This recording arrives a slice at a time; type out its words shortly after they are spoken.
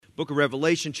book of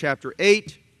Revelation chapter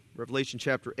 8. Revelation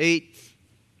chapter 8.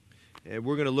 And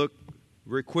we're going to look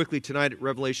very quickly tonight at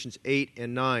Revelations 8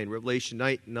 and 9. Revelation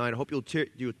 8 and 9. I hope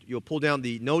you'll pull down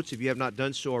the notes if you have not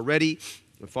done so already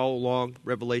and follow along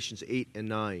Revelations 8 and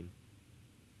 9.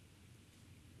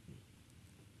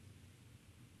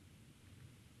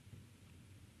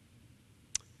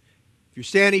 If you're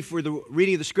standing for the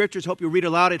reading of the Scriptures, hope you'll read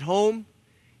aloud at home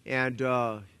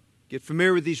and get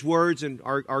familiar with these words. And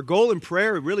our goal in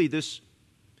prayer, really,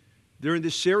 during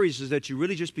this series is that you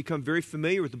really just become very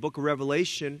familiar with the book of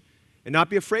Revelation and not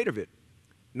be afraid of it.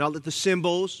 Not let the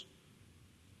symbols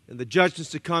and the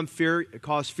judgments to come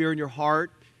cause fear in your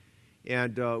heart.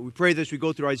 And we pray that as we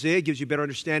go through Isaiah, it gives you better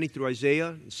understanding through Isaiah,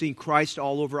 and seeing Christ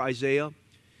all over Isaiah.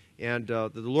 And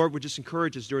the Lord would just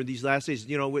encourage us during these last days.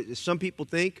 You know, some people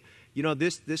think, you know,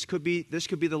 this could be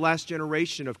the last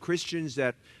generation of Christians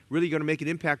that really going to make an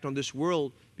impact on this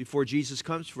world before Jesus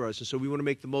comes for us. And so we want to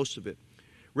make the most of it.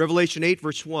 Revelation 8,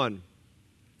 verse 1.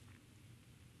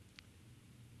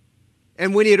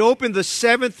 And when he had opened the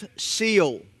seventh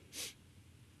seal,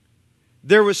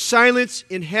 there was silence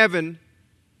in heaven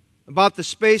about the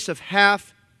space of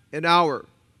half an hour.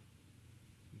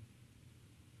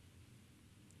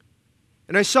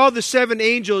 And I saw the seven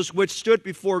angels which stood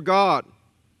before God.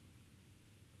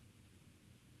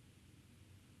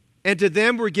 And to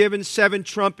them were given seven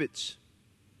trumpets.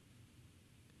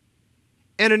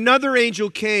 And another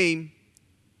angel came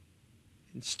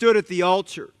and stood at the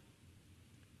altar,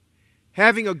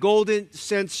 having a golden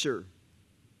censer.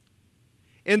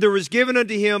 And there was given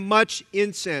unto him much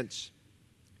incense,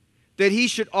 that he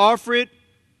should offer it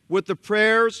with the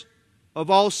prayers of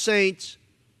all saints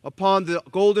upon the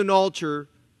golden altar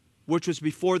which was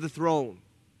before the throne.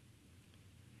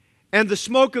 And the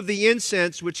smoke of the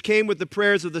incense which came with the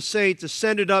prayers of the saints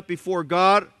ascended up before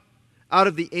God out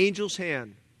of the angel's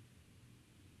hand.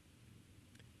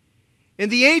 And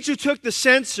the angel took the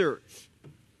censer,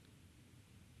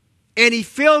 and he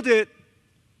filled it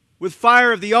with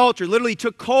fire of the altar. Literally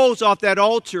took coals off that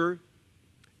altar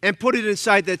and put it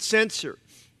inside that censer.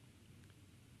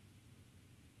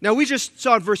 Now we just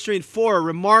saw in verse 3 and 4 a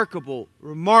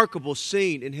remarkable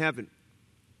scene in heaven.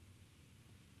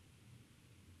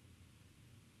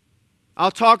 I'll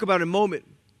talk about in a moment.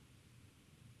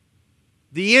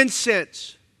 The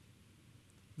incense,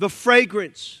 the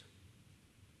fragrance,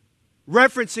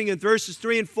 referencing in verses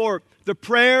 3 and 4 the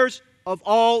prayers of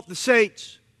all the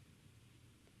saints.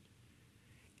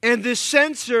 And this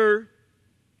censer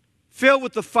filled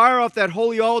with the fire off that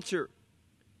holy altar.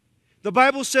 The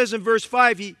Bible says in verse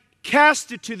 5, he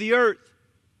cast it to the earth.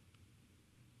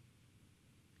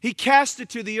 He cast it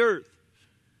to the earth.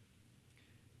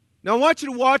 Now I want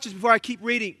you to watch this before I keep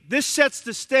reading. This sets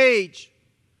the stage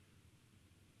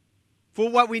for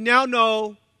what we now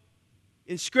know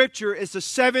in Scripture as the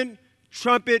seven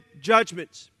trumpet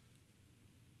judgments.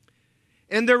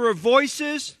 And there were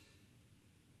voices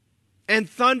and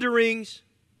thunderings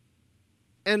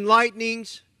and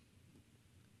lightnings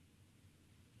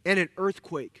and an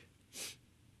earthquake.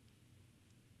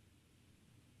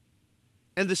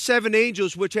 And the seven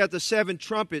angels which had the seven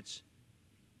trumpets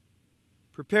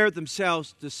prepared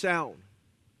themselves to sound.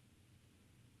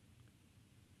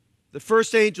 The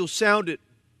first angel sounded.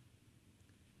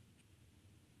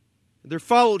 There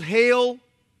followed hail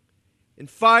and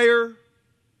fire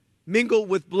mingled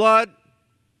with blood.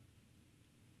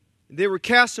 And they were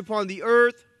cast upon the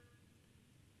earth,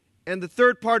 and the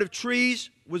third part of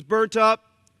trees was burnt up,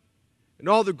 and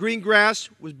all the green grass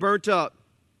was burnt up.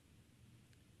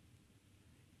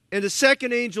 And the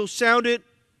second angel sounded,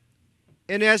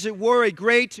 and as it were a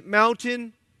great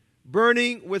mountain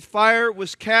burning with fire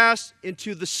was cast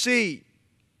into the sea.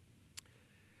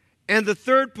 And the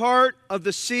third part of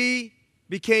the sea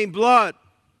became blood.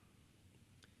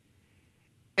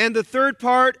 And the third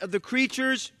part of the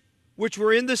creatures which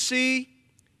were in the sea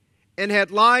and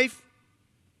had life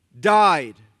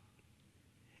died.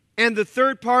 And the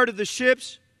third part of the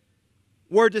ships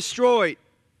were destroyed.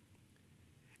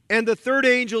 And the third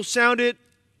angel sounded,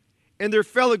 and there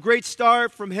fell a great star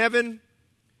from heaven,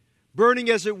 burning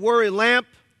as it were a lamp,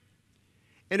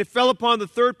 and it fell upon the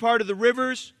third part of the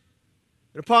rivers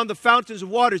and upon the fountains of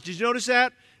waters. Did you notice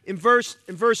that? In verse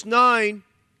 9,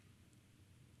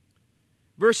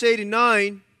 verse 8 and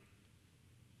 9,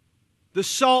 the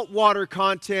salt water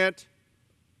content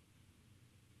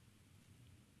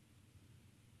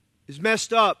is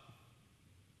messed up.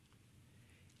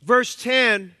 Verse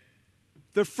 10,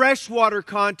 the freshwater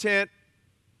content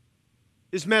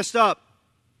is messed up.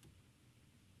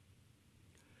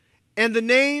 And the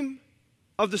name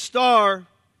of the star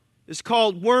is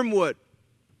called wormwood.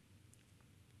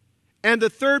 And the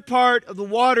third part of the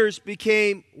waters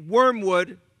became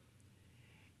wormwood,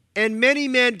 and many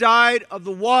men died of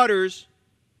the waters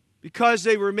because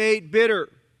they were made bitter.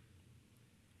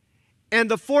 And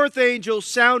the fourth angel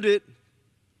sounded,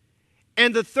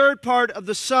 and the third part of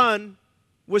the sun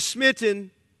was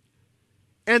smitten,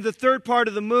 and the third part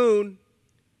of the moon,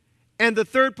 and the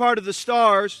third part of the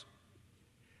stars,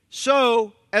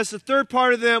 so as the third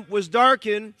part of them was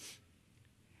darkened,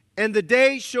 and the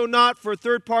day shone not for a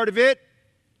third part of it,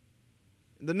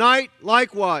 and the night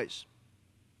likewise.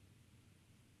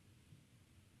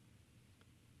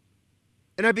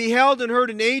 And I beheld and heard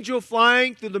an angel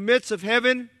flying through the midst of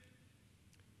heaven,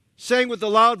 saying with a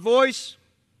loud voice,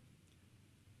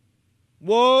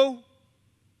 Woe,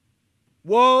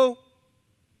 woe,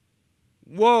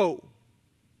 woe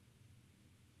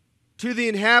to the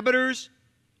inhabitants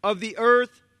of the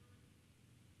earth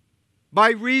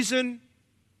by reason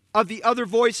of the other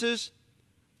voices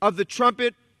of the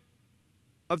trumpet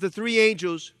of the three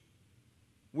angels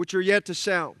which are yet to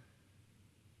sound.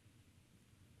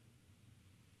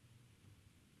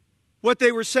 What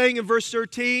they were saying in verse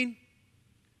 13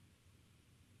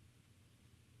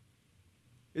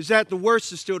 is that the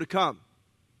worst is still to come.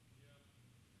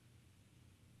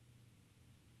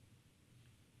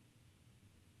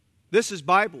 This is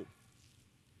Bible.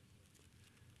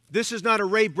 This is not a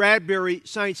Ray Bradbury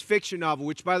science fiction novel,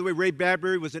 which, by the way, Ray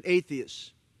Bradbury was an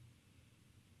atheist.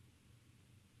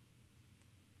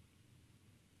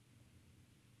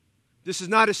 This is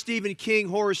not a Stephen King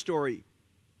horror story.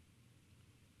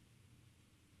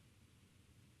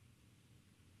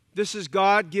 This is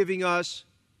God giving us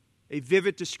a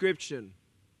vivid description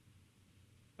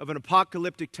of an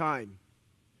apocalyptic time.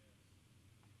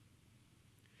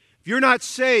 If you're not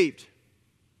saved,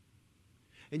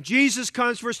 and Jesus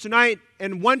comes for us tonight,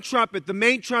 and one trumpet, the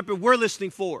main trumpet we're listening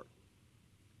for,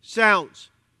 sounds.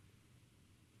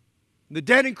 The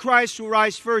dead in Christ will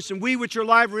rise first, and we which are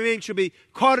alive remain shall be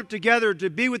caught up together to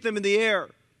be with them in the air.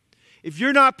 If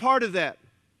you're not part of that,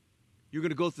 you're going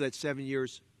to go through that 7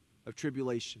 years of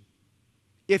tribulation.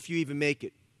 If you even make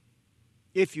it.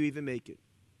 If you even make it.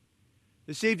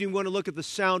 This evening we want to look at the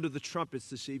sound of the trumpets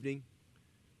this evening.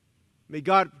 May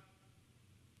God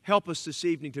help us this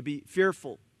evening to be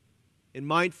fearful and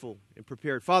mindful and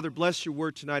prepared. Father, bless your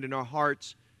word tonight in our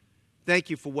hearts.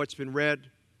 Thank you for what's been read.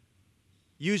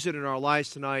 Use it in our lives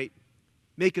tonight.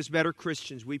 Make us better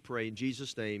Christians, we pray. In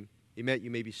Jesus' name, amen. You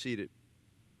may be seated.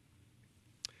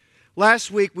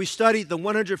 Last week we studied the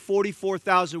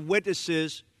 144,000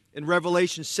 witnesses in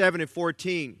Revelation 7 and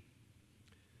 14.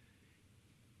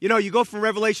 You know, you go from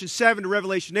Revelation 7 to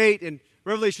Revelation 8, and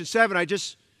Revelation 7, I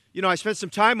spent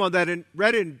some time on that and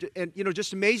read it, and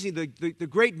just amazing, the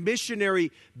great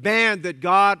missionary band that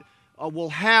God will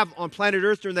have on planet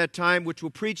Earth during that time, which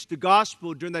will preach the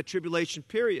gospel during that tribulation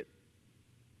period.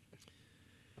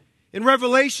 In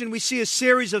Revelation, we see a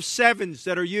series of sevens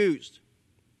that are used.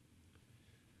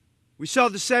 We saw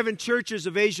the 7 churches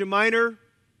of Asia Minor.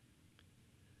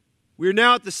 We are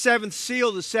now at the 7th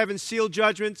seal, the 7 seal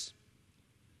judgments.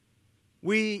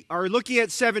 We are looking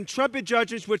at 7 trumpet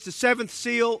judgments, which the 7th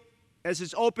seal, as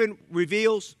it's open,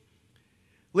 reveals.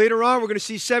 Later on, we're going to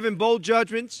see 7 bowl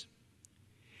judgments.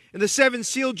 In the 7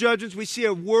 seal judgments, we see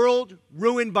a world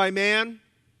ruined by man. In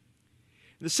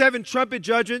the 7 trumpet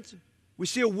judgments, we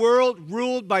see a world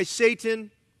ruled by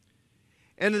Satan.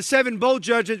 And in the 7 bowl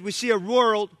judgments, we see a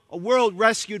world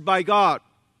rescued by God.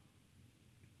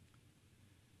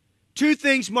 2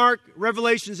 things mark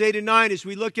Revelations 8 and 9 as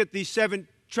we look at these 7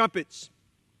 trumpets.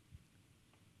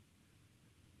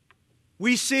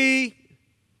 We see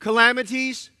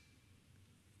calamities,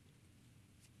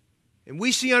 and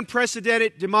we see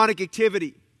unprecedented demonic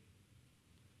activity.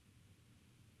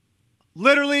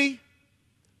 Literally,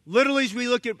 as we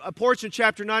look at a portion of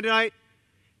chapter 9 tonight,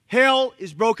 hell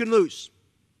is broken loose.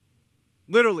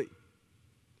 Literally.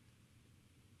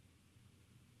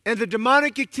 And the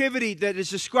demonic activity that is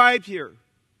described here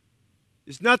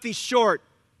is nothing short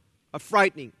of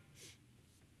frightening.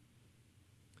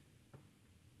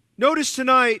 Notice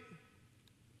tonight,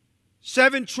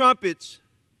 7 trumpets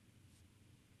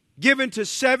given to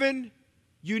 7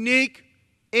 unique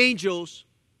angels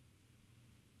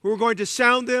who are going to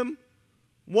sound them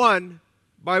one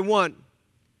by one.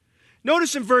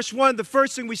 Notice in verse 1, the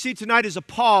first thing we see tonight is a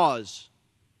pause.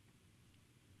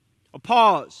 A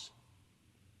pause.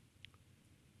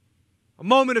 A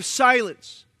moment of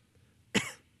silence.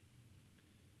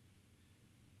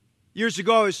 Years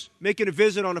ago, I was making a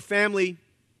visit on a family,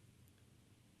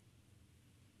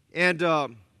 and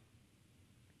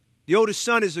the oldest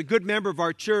son is a good member of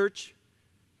our church.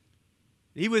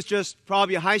 He was just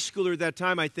probably a high schooler at that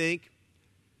time, I think.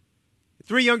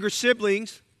 3 younger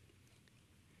siblings,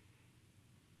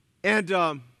 and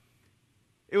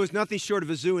it was nothing short of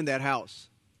a zoo in that house.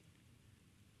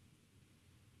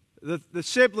 The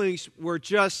siblings were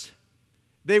just,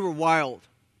 they were wild.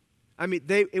 I mean,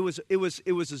 it was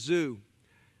a zoo.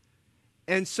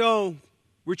 And so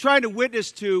we're trying to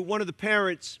witness to one of the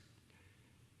parents.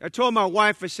 I told my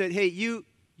wife, I said, hey, you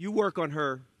work on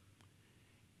her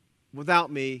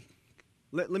without me.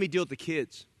 Let me deal with the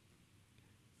kids.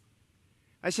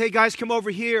 I said, hey, guys, come over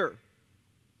here.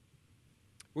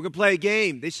 We're going to play a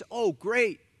game. They said, oh,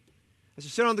 great. I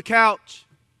said, sit on the couch.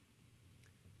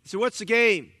 They said, what's the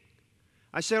game?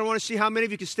 I said, I want to see how many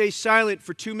of you can stay silent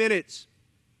for 2 minutes.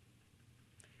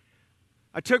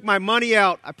 I took my money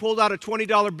out. I pulled out a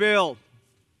 $20 bill.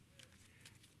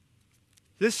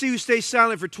 Let's see who stays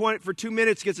silent for 2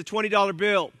 minutes gets a $20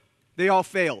 bill. They all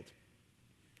failed.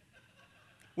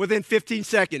 Within 15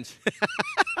 seconds.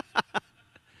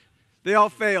 They all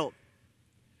failed.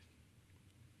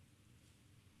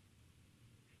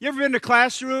 You ever been in a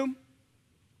classroom?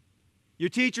 Your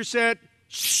teacher said,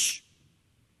 shh.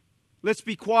 Let's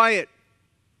be quiet.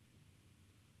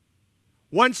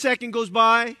 1 second goes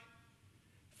by.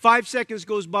 5 seconds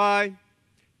goes by.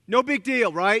 No big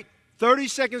deal, right? 30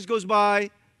 seconds goes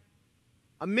by.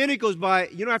 A minute goes by.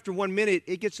 You know, after 1 minute,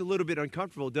 it gets a little bit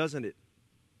uncomfortable, doesn't it?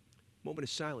 Moment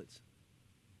of silence.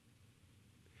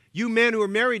 You men who are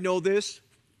married know this.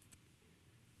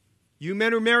 You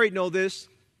men who are married know this.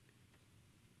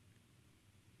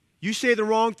 You say the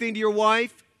wrong thing to your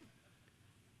wife.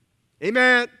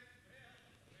 Amen.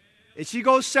 And she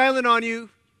goes silent on you,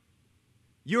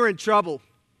 you're in trouble.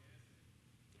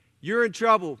 You're in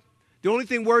trouble. The only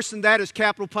thing worse than that is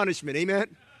capital punishment.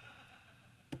 Amen?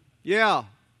 Yeah.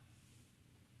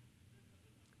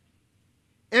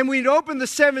 And when he opened the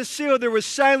seventh seal, there was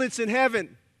silence in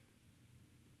heaven.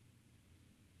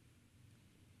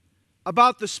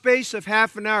 About the space of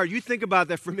half an hour. You think about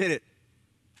that for a minute.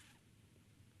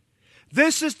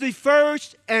 This is the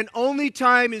first and only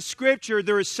time in Scripture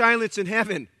there is silence in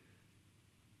heaven.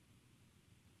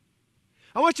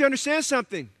 I want you to understand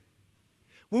something.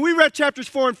 When we read chapters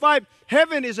 4 and 5,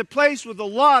 heaven is a place with a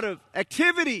lot of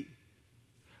activity,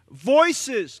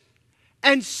 voices,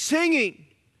 and singing,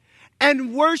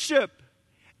 and worship,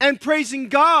 and praising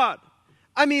God.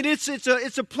 I mean, it's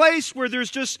a place where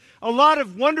there's just a lot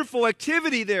of wonderful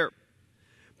activity there.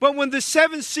 But when the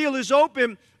seventh seal is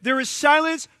open, there is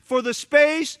silence for the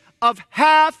space of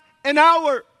half an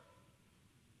hour.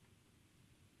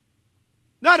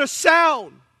 Not a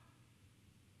sound.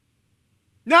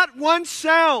 Not one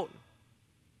sound.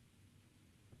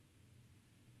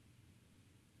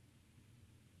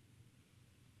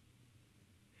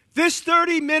 This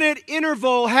 30-minute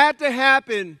interval had to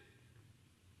happen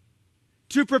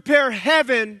to prepare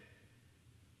heaven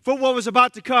for what was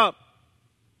about to come.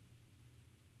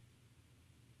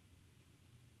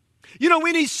 You know,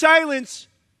 we need silence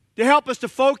to help us to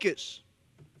focus.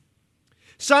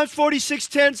 Psalms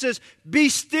 46:10 says, be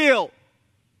still.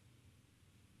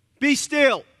 Be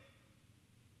still.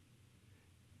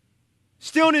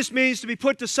 Stillness means to be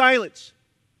put to silence.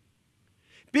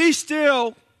 Be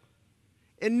still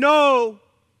and know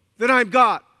that I'm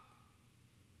God.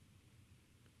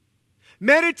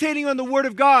 Meditating on the Word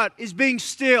of God is being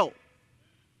still.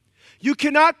 You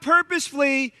cannot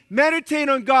purposefully meditate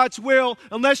on God's will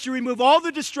unless you remove all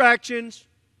the distractions,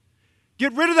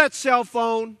 get rid of that cell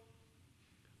phone,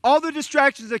 all the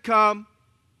distractions that come,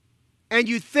 and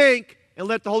you think and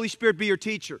let the Holy Spirit be your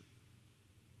teacher.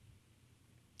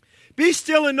 Be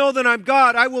still and know that I'm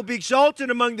God. I will be exalted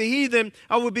among the heathen.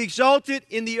 I will be exalted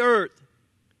in the earth.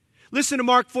 Listen to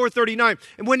Mark 4:39.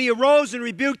 And when he arose and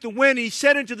rebuked the wind, he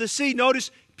said unto the sea,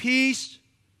 notice, peace,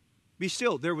 be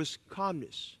still. There was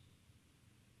calmness.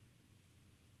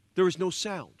 There was no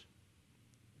sound.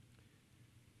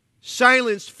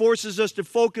 Silence forces us to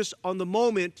focus on the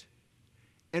moment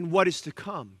and what is to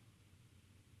come.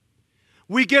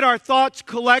 We get our thoughts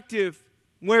collective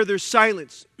where there's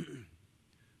silence.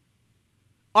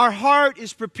 Our heart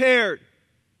is prepared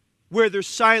where there's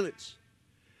silence.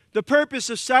 The purpose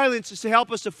of silence is to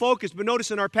help us to focus. But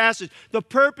notice in our passage, the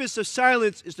purpose of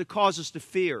silence is to cause us to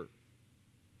fear.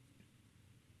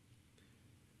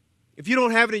 If you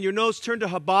don't have it in your notes, turn to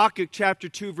Habakkuk chapter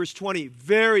 2, verse 20.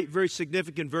 Very, very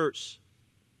significant verse.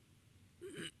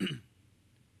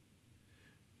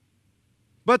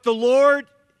 But the Lord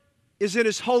is in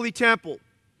his holy temple.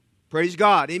 Praise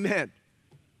God. Amen.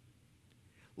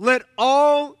 Let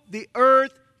all the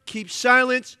earth keep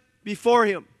silence before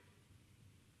him.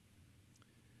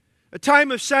 A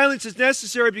time of silence is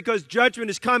necessary because judgment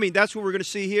is coming. That's what we're going to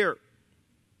see here.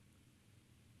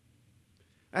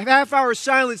 A half hour of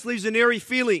silence leaves an eerie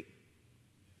feeling.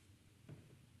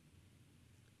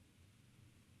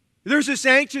 There's this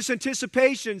anxious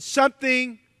anticipation.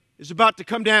 Something is about to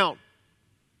come down.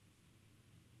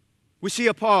 We see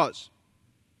a pause.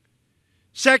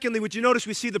 Secondly, would you notice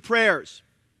we see the prayers?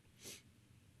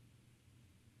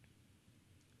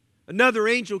 Another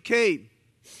angel came.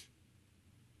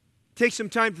 Take some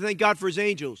time to thank God for His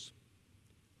angels.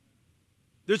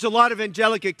 There's a lot of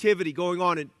angelic activity going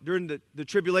on during the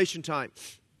tribulation time.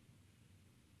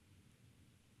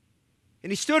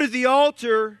 And he stood at the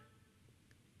altar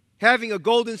having a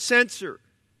golden censer.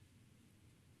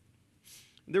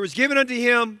 There was given unto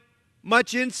him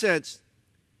much incense,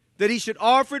 that he should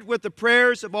offer it with the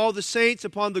prayers of all the saints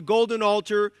upon the golden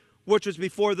altar which was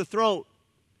before the throne.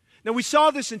 Now we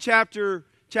saw this in chapter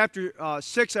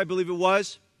 6, I believe it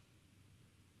was.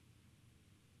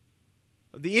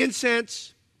 The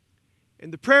incense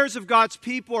and the prayers of God's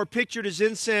people are pictured as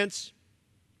incense.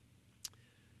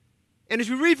 And as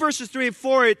we read verses 3 and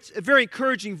 4, it's a very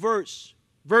encouraging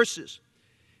verses.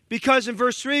 Because in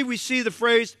verse 3 we see the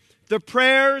phrase, the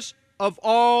prayers of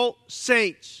all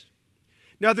saints.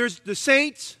 Now there's the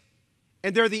saints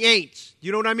and they're the ain'ts.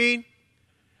 You know what I mean?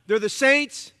 They're the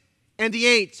saints and the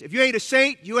ain'ts. If you ain't a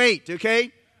saint, you ain't,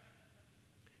 okay?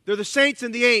 They're the saints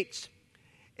and the ain'ts.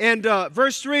 And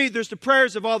verse 3, there's the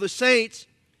prayers of all the saints.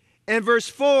 And verse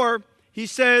 4, he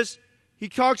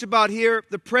talks about here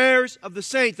the prayers of the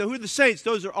saints. Now who are the saints?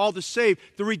 Those are all the saved,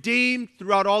 the redeemed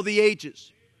throughout all the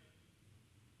ages.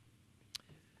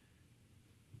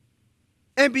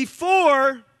 And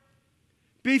before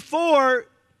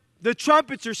the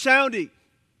trumpets are sounding,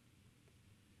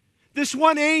 this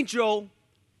one angel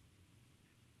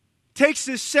takes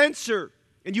this censer,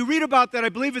 and you read about that, I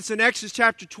believe it's in Exodus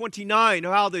chapter 29,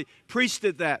 how the priest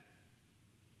did that.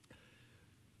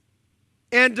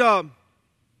 And the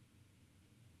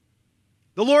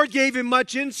Lord gave him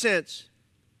much incense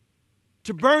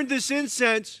to burn this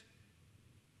incense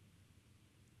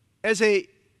as a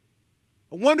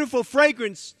wonderful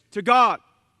fragrance to God.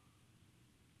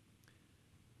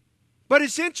 But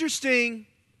it's interesting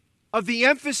of the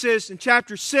emphasis in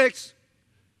chapter 6,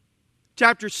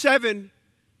 chapter 7,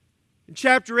 and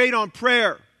chapter 8 on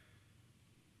prayer.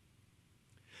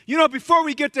 You know, before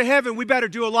we get to heaven, we better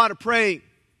do a lot of praying.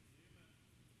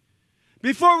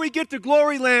 Before we get to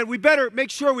glory land, we better make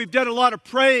sure we've done a lot of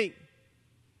praying.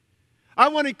 I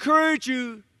want to encourage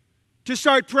you to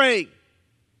start praying.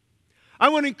 I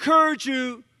want to encourage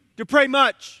you to pray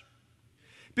much.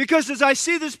 Because as I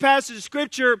see this passage of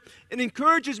Scripture, it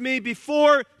encourages me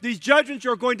before these judgments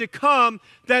are going to come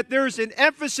that there's an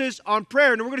emphasis on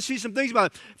prayer. And we're going to see some things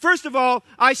about it. First of all,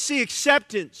 I see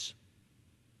acceptance.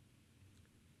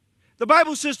 The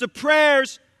Bible says the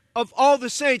prayers of all the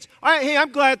saints.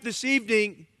 I'm glad this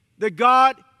evening that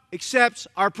God accepts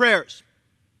our prayers.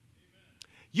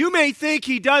 You may think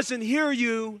He doesn't hear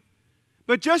you,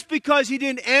 but just because He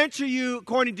didn't answer you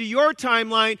according to your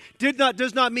timeline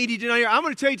does not mean He did not hear. I'm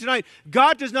going to tell you tonight,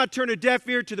 God does not turn a deaf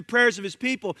ear to the prayers of His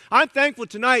people. I'm thankful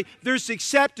tonight there's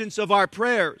acceptance of our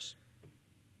prayers.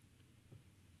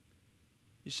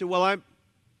 You say, well,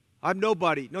 I'm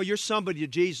nobody. No, you're somebody to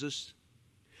Jesus.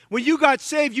 When you got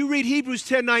saved, you read Hebrews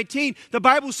 10:19. The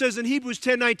Bible says in Hebrews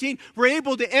 10:19, we're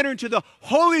able to enter into the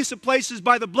holiest of places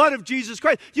by the blood of Jesus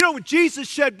Christ. You know, when Jesus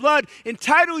shed blood,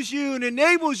 entitles you and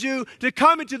enables you to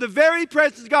come into the very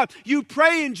presence of God. You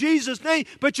pray in Jesus' name,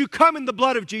 but you come in the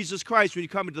blood of Jesus Christ when you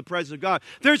come into the presence of God.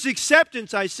 There's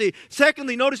acceptance, I see.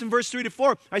 Secondly, notice in verse 3 to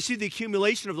 4, I see the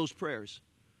accumulation of those prayers.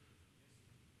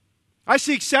 I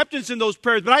see acceptance in those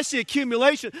prayers, but I see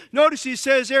accumulation. Notice he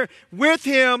says there, with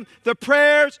him the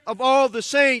prayers of all the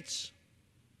saints.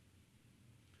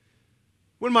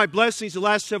 One of my blessings the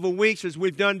last several weeks as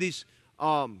we've done these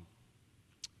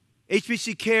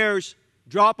HBC cares,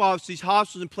 drop-offs, these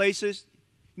hospitals and places.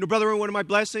 You know, brother, one of my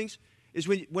blessings is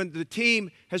when the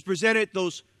team has presented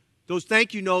those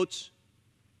thank you notes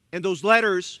and those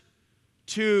letters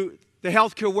to the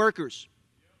healthcare workers.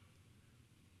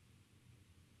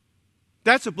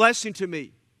 That's a blessing to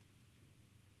me.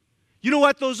 You know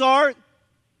what those are?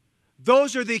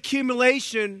 Those are the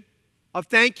accumulation of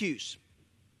thank yous.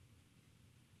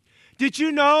 Did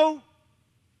you know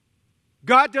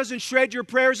God doesn't shred your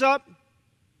prayers up?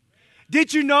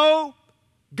 Did you know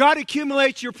God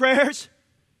accumulates your prayers?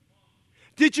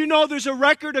 Did you know there's a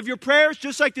record of your prayers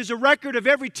just like there's a record of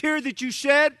every tear that you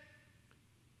shed?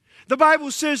 The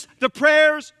Bible says the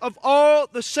prayers of all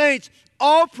the saints,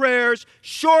 all prayers,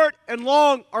 short and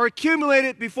long, are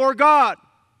accumulated before God.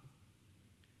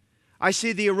 I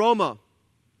see the aroma.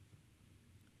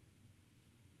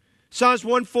 Psalms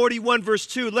 141 verse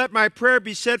 2, let my prayer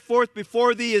be set forth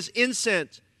before thee as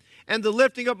incense, and the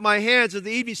lifting up my hands of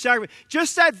the evening sacrifice.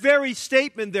 Just that very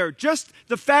statement there, just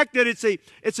the fact that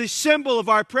it's a symbol of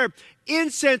our prayer.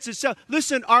 Incense itself.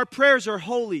 Listen, our prayers are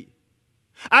holy.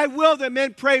 I will that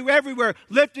men pray everywhere,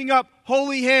 lifting up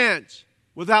holy hands,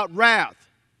 without wrath,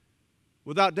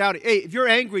 without doubting. Hey, if you're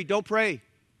angry, don't pray.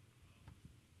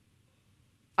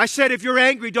 I said, if you're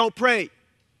angry, don't pray.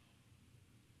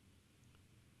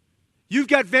 You've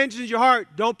got vengeance in your heart,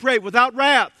 don't pray. Without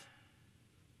wrath,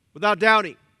 without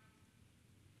doubting.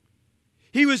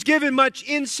 He was given much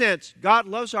incense. God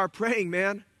loves our praying,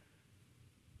 man.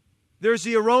 There's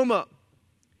the aroma.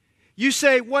 You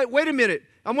say, wait a minute.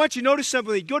 I want you to notice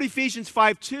something. Go to Ephesians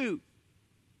 5:2.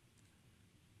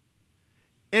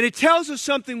 And it tells us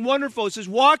something wonderful. It says,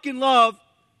 walk in love,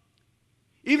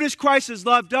 even as Christ has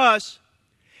loved us,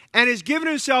 and has given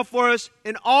himself for us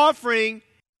an offering,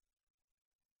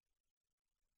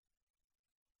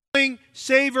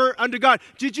 savor unto God.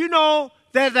 Did you know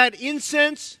that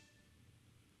incense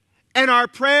and our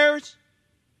prayers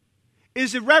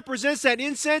represents that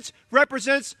incense,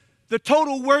 represents the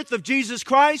total worth of Jesus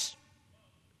Christ?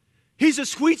 He's a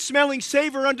sweet-smelling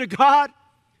savor unto God.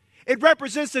 It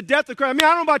represents the death of Christ. I mean, I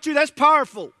don't know about you, that's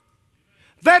powerful.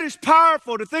 That is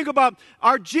powerful to think about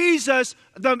our Jesus,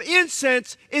 the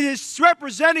incense. It is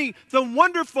representing the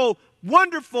wonderful,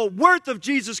 wonderful worth of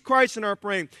Jesus Christ in our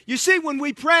praying. You see, when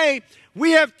we pray,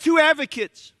 we have two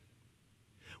advocates.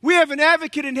 We have an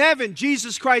advocate in heaven,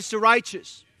 Jesus Christ the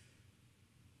righteous.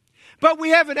 But we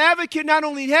have an advocate not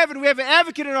only in heaven, we have an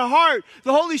advocate in our heart.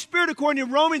 The Holy Spirit, according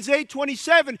to Romans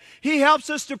 8:27, He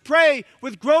helps us to pray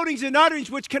with groanings and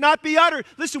utterings which cannot be uttered.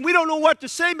 Listen, we don't know what to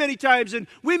say many times, and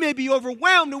we may be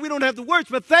overwhelmed and we don't have the words,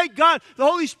 but thank God the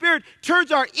Holy Spirit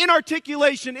turns our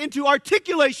inarticulation into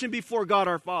articulation before God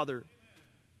our Father.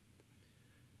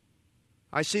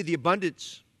 I see the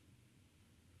abundance.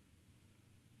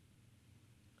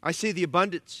 I see the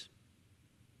abundance.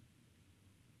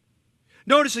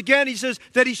 Notice again, he says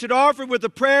that he should offer with the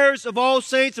prayers of all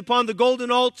saints upon the golden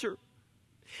altar,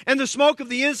 and the smoke of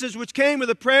the incense which came with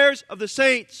the prayers of the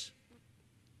saints.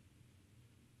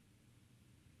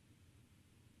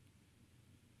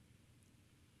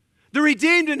 The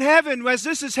redeemed in heaven, as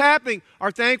this is happening,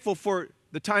 are thankful for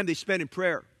the time they spend in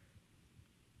prayer.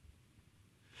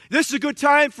 This is a good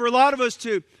time for a lot of us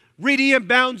to read E.M.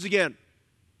 Bounds again.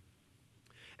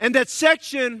 And that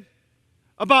section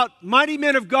about mighty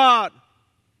men of God,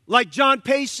 like John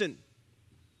Payson,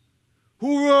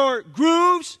 who wore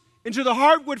grooves into the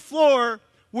hardwood floor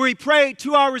where he prayed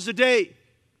 2 hours a day.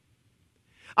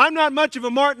 I'm not much of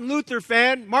a Martin Luther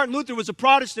fan. Martin Luther was a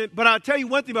Protestant, but I'll tell you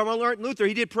one thing about Martin Luther,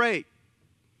 he did pray.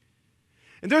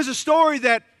 And there's a story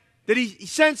that he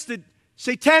sensed the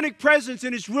satanic presence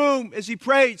in his room as he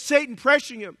prayed, Satan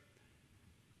pressuring him.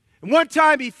 And one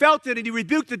time he felt it and he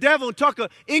rebuked the devil and took an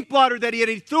ink blotter that he had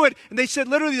and he threw it. And they said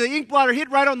literally the ink blotter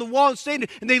hit right on the wall and stained it.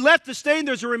 And they left the stain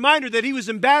there as a reminder that he was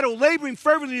in battle, laboring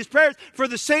fervently in his prayers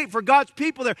for God's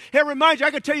people there. Hey, it reminds you, I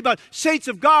can tell you about saints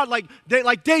of God like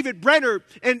David Brenner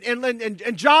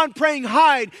and John Praying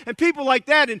Hyde and people like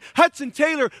that and Hudson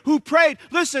Taylor who prayed.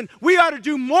 Listen, we ought to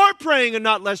do more praying and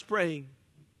not less praying.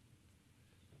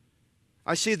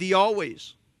 I see the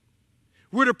always.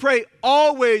 We're to pray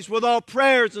always with all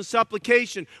prayers and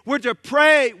supplication. We're to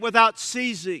pray without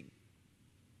ceasing.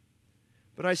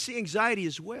 But I see anxiety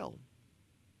as well.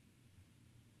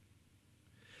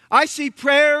 I see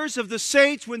prayers of the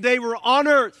saints when they were on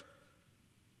earth.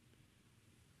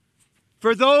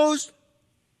 For those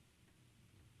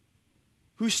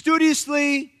who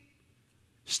studiously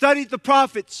studied the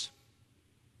prophets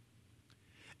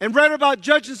and read about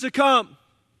judgments to come.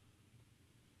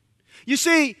 You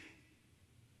see,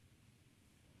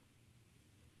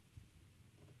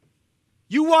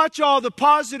 you watch all the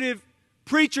positive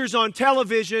preachers on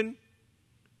television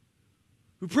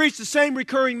who preach the same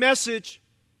recurring message,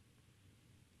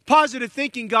 positive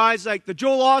thinking guys like the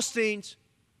Joel Osteens,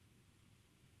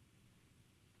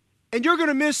 and you're going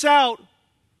to miss out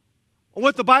on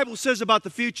what the Bible says about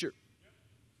the future.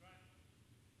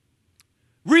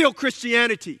 Real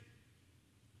Christianity.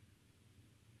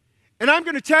 And I'm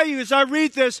going to tell you as I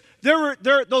read this, there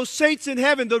are those saints in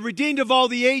heaven, the redeemed of all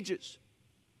the ages,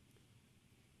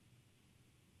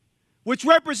 which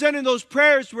represented those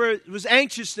prayers where it was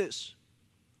anxiousness.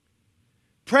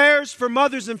 Prayers for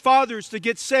mothers and fathers to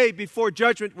get saved before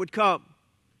judgment would come.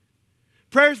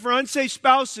 Prayers for unsaved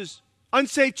spouses,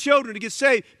 unsaved children to get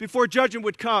saved before judgment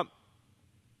would come.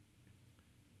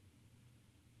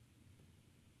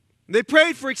 They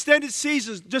prayed for extended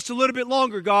seasons, just a little bit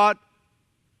longer, God.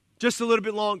 Just a little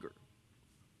bit longer.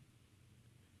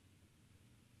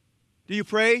 Do you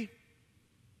pray? Do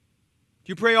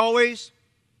you pray always?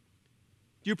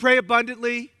 Do you pray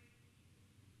abundantly? Do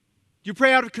you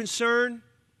pray out of concern?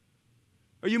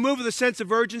 Are you moved with a sense of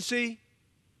urgency?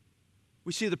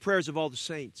 We see the prayers of all the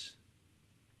saints.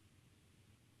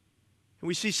 And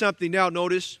we see something now,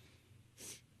 notice.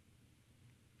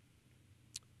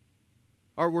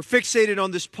 Or we're fixated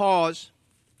on this pause.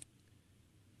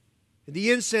 And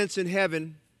the incense in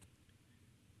heaven.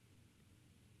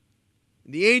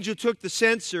 And the angel took the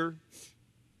censer, and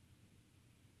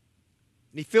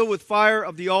he filled with fire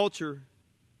of the altar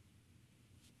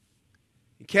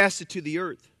and cast it to the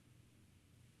earth.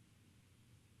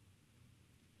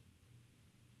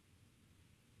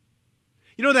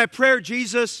 You know that prayer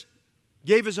Jesus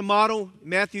gave as a model in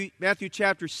Matthew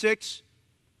chapter 6?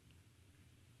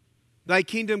 Thy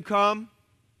kingdom come,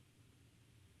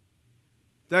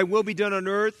 thy will be done on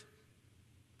earth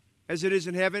as it is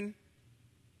in heaven.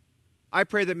 I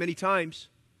pray that many times.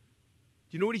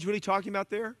 Do you know what he's really talking about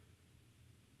there?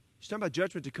 He's talking about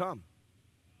judgment to come.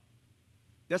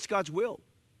 That's God's will.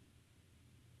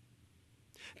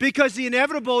 Because the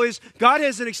inevitable is God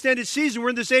has an extended season. We're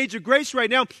in this age of grace right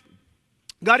now.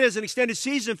 God has an extended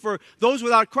season for those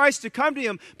without Christ to come to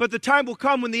Him. But the time will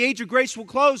come when the age of grace will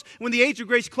close. When the age of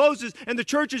grace closes and the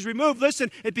church is removed,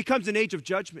 listen, it becomes an age of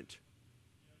judgment.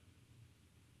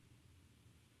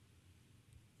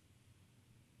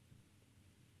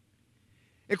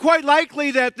 And quite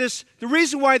likely that the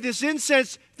reason why this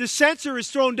incense, this censer is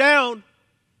thrown down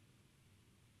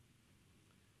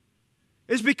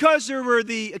is because there were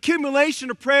the accumulation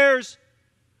of prayers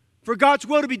for God's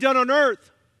will to be done on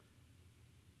earth.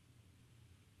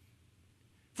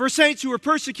 For saints who were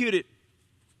persecuted.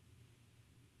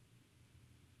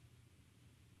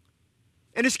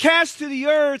 And it's cast to the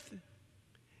earth.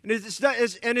 And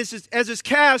as it's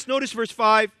cast, notice verse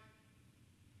 5.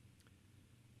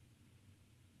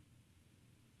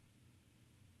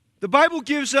 The Bible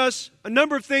gives us a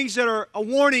number of things that are a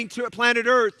warning to planet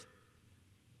Earth.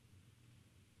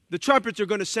 The trumpets are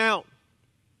going to sound.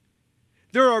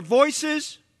 There are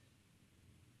voices.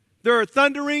 There are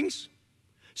thunderings.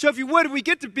 So if you would, if we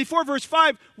get to before verse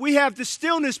 5, we have the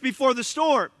stillness before the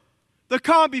storm. The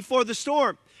calm before the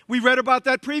storm. We read about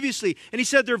that previously. And he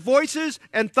said there are voices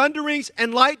and thunderings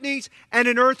and lightnings and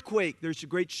an earthquake. There's a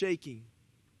great shaking.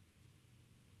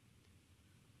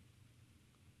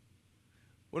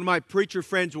 One of my preacher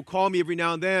friends will call me every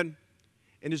now and then.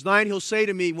 And his line he'll say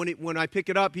to me when I pick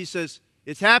it up, he says,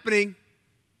 "It's happening."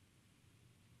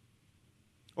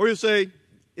 Or he'll say,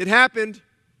 "It happened."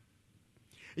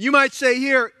 You might say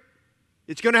here,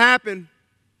 it's going to happen.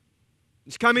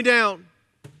 It's coming down.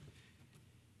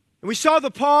 And we saw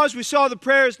the pause, we saw the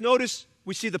prayers. Notice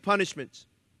we see the punishments.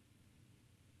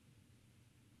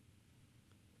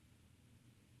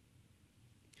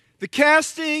 The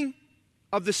casting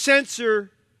of the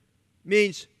censer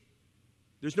means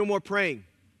there's no more praying.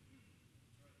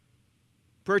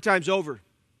 Prayer time's over.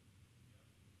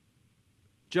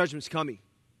 Judgment's coming.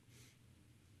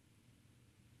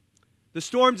 The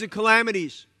storms and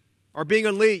calamities are being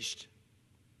unleashed.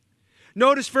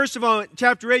 Notice, first of all, in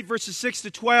chapter 8, verses 6 to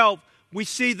 12, we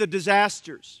see the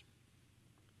disasters.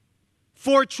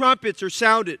 4 trumpets are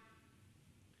sounded.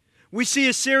 We see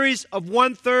a series of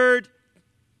 1/3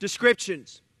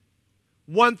 descriptions.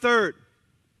 1/3.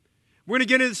 We're going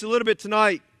to get into this a little bit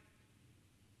tonight.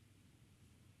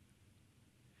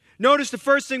 Notice the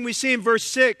first thing we see in verse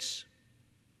 7.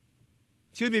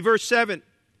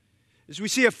 Is we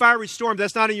see a fiery storm.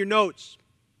 That's not in your notes.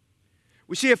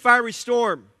 We see a fiery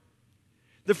storm.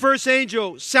 The first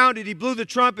angel sounded, he blew the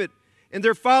trumpet, and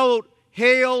there followed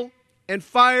hail and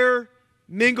fire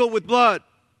mingled with blood.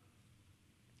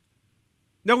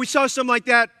 Now we saw something like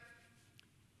that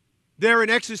there in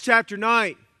Exodus chapter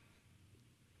 9.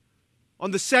 On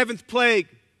the 7th plague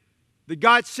that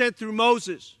God sent through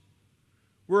Moses,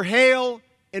 where hail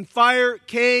and fire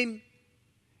came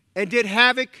and did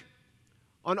havoc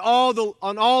on all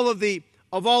of the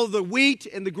wheat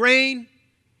and the grain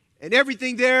and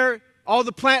everything there, all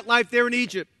the plant life there in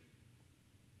Egypt.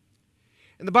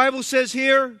 And the Bible says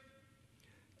here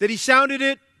that he sounded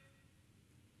it,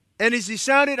 and as he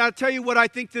sounded, I'll tell you what I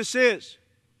think this is.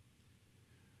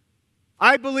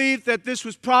 I believe that this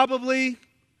was probably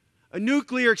a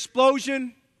nuclear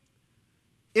explosion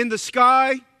in the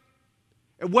sky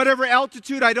at whatever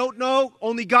altitude, I don't know,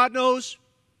 only God knows.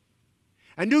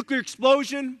 A nuclear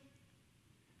explosion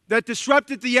that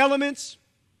disrupted the elements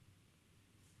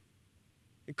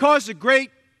and caused a great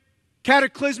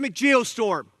cataclysmic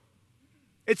geostorm.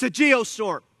 It's a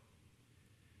geostorm.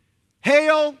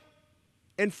 Hail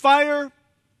and fire.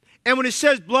 And when it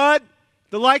says blood,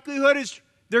 the likelihood is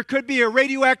there could be a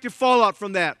radioactive fallout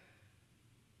from that.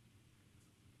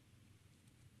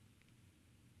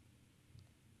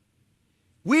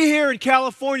 We here in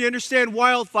California understand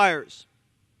wildfires.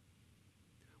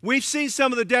 We've seen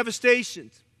some of the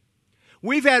devastations.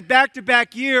 We've had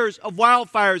back-to-back years of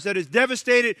wildfires that has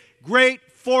devastated great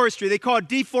forestry. They call it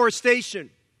deforestation.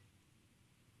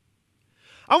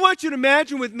 I want you to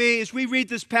imagine with me as we read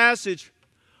this passage,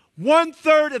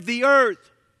 1/3 of the earth,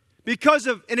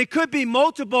 and it could be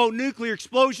multiple nuclear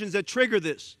explosions that trigger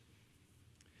this.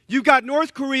 You've got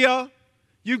North Korea,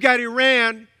 you've got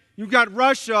Iran, you've got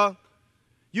Russia,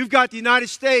 you've got the United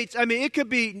States. I mean, it could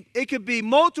be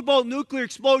multiple nuclear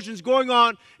explosions going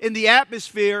on in the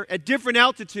atmosphere at different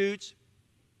altitudes.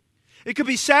 It could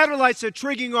be satellites that are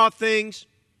triggering off things.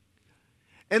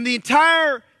 And the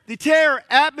entire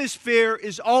atmosphere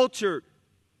is altered.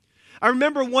 I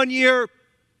remember one year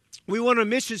we went on a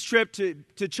missions trip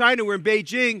to China. We're in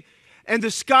Beijing, and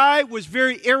the sky was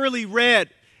very eerily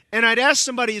red. And I'd asked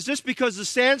somebody, is this because of the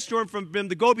sandstorm from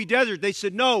the Gobi Desert? They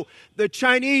said, no, the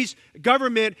Chinese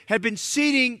government had been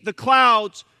seeding the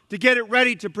clouds to get it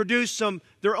ready to produce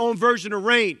their own version of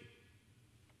rain.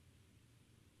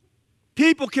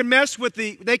 People can mess with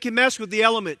the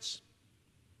elements.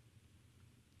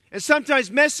 And sometimes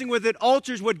messing with it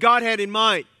alters what God had in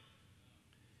mind.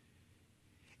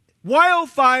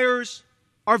 Wildfires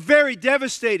are very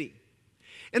devastating.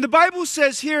 And the Bible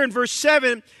says here in verse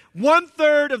 7,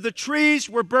 1/3 of the trees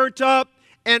were burnt up,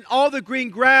 and all the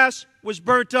green grass was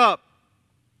burnt up.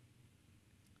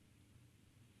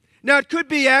 Now, it could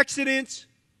be accidents.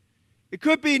 It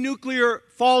could be nuclear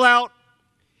fallout.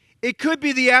 It could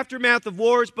be the aftermath of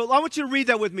wars. But I want you to read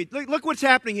that with me. Look what's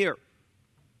happening here.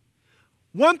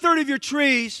 1/3 of your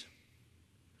trees,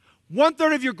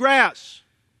 1/3 of your grass.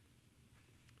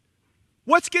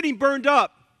 What's getting burned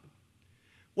up?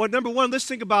 Well, number one, let's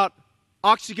think about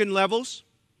oxygen levels,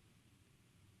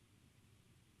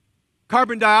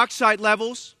 carbon dioxide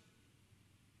levels.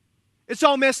 It's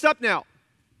all messed up now.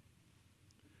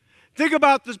 Think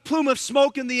about the plume of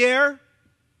smoke in the air.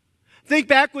 Think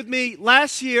back with me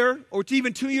last year, or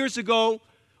even 2 years ago,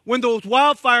 when those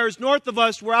wildfires north of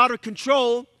us were out of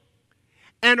control.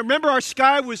 And remember, our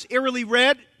sky was eerily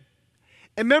red.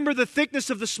 And remember the thickness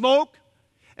of the smoke.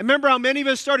 And remember how many of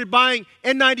us started buying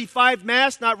N95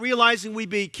 masks, not realizing we'd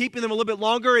be keeping them a little bit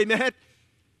longer, amen?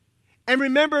 And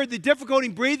remember the difficulty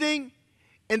in breathing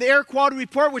and the air quality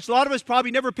report, which a lot of us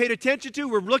probably never paid attention to.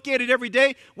 We're looking at it every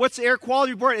day. What's the air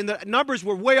quality report? And the numbers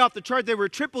were way off the chart. They were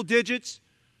triple digits.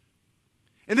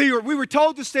 And we were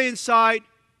told to stay inside.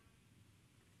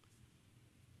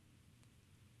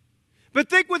 But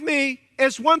think with me,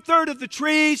 as 1/3 of the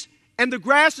trees and the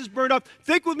grass is burned up,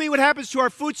 think with me what happens to our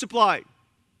food supply.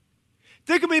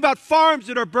 Think with me about farms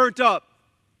that are burnt up.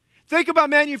 Think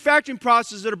about manufacturing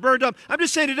processes that are burned up. I'm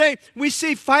just saying today, we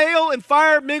see hail and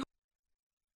fire mingle.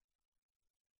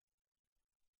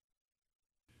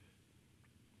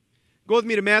 Go with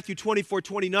me to Matthew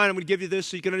 24:29. I'm going to give you this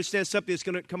so you can understand something that's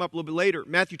going to come up a little bit later.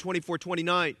 Matthew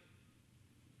 24:29.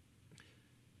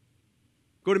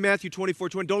 Go to Matthew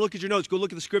 24:20. Don't look at your notes. Go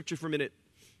look at the scripture for a minute.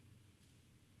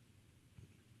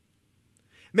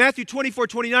 Matthew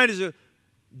 24:29 is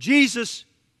Jesus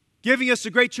giving us the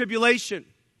great tribulation.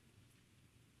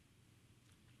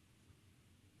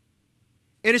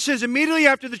 And it says, immediately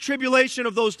after the tribulation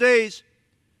of those days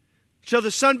shall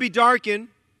the sun be darkened.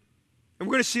 And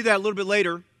we're going to see that a little bit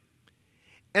later.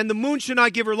 And the moon shall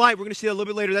not give her light. We're going to see that a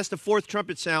little bit later. That's the fourth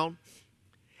trumpet sound.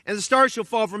 And the stars shall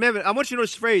fall from heaven. I want you to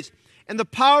notice the phrase. And the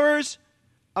powers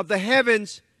of the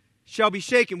heavens shall be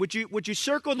shaken. Would you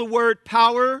circle the word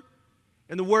power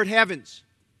and the word heavens?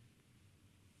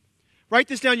 Write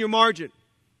this down in your margin.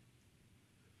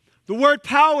 The word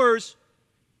powers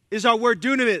is our word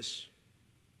dunamis.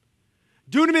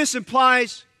 Dunamis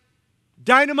implies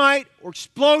dynamite or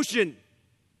explosion.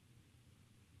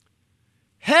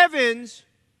 Heavens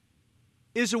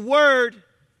is a word,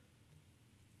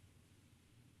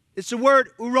 it's the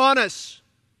word Uranus.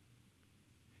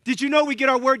 Did you know we get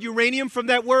our word uranium from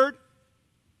that word?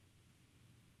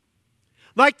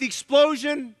 Like the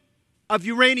explosion of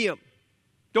uranium.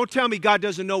 Don't tell me God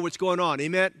doesn't know what's going on,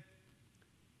 amen?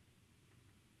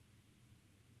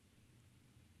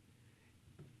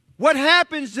 What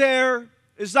happens there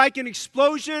is like an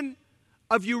explosion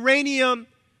of uranium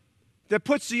that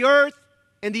puts the earth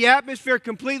and the atmosphere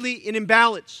completely in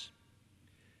imbalance.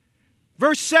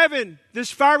 Verse 7,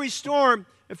 this fiery storm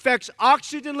affects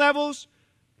oxygen levels,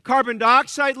 carbon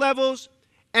dioxide levels,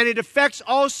 and it affects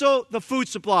also the food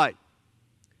supply.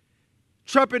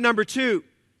 Trumpet number 2,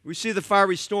 we see the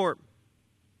fiery storm.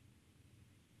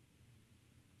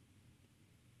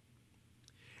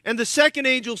 And the second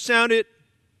angel sounded,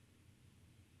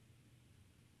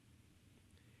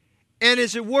 and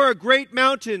as it were, a great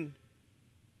mountain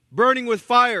burning with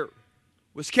fire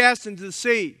was cast into the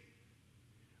sea.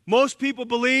 Most people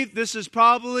believe this is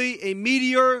probably a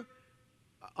meteor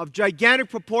of gigantic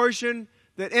proportion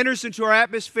that enters into our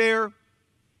atmosphere,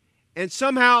 and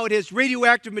somehow it has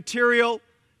radioactive material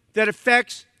that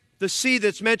affects the sea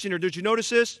that's mentioned here. Did you notice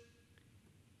this?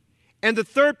 And the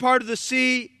third part of the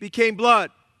sea became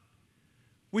blood.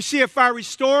 We see a fiery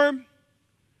storm.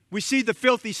 We see the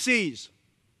filthy seas.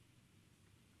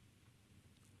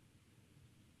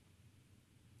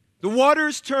 The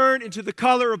waters turn into the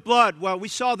color of blood. Well, we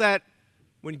saw that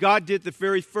when God did the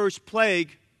very first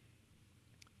plague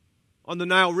on the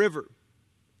Nile River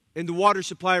and the water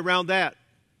supply around that.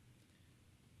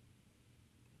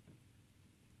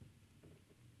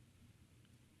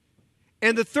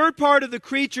 And the third part of the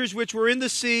creatures which were in the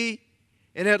sea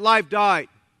and had life died.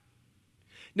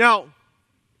 Now,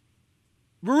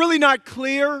 we're really not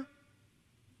clear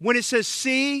when it says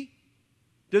sea.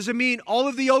 Does it mean all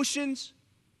of the oceans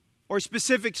or a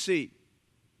specific sea?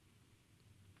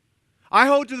 I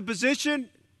hold to the position,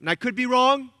 and I could be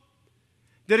wrong,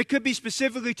 that it could be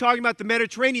specifically talking about the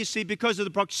Mediterranean Sea because of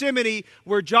the proximity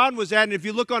where John was at. And if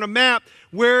you look on a map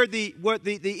where the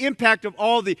impact of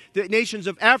all the nations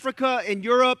of Africa and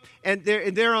Europe, and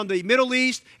they're on the Middle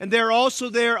East, and they're also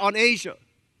there on Asia.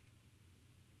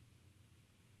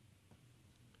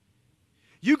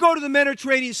 You go to the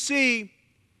Mediterranean Sea,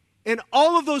 and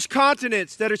all of those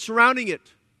continents that are surrounding it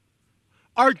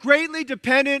are greatly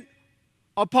dependent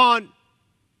upon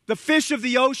the fish of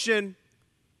the ocean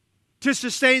to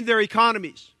sustain their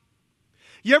economies.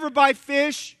 You ever buy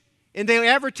fish and they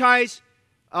advertise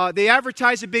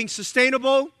it being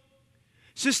sustainable?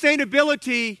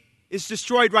 Sustainability is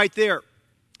destroyed right there.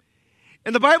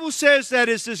 And the Bible says that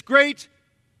it's this great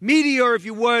meteor, if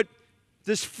you would,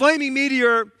 this flaming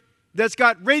meteor that's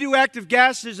got radioactive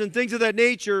gases and things of that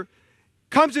nature,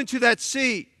 comes into that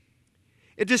sea.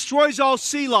 It destroys all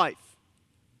sea life.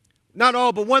 Not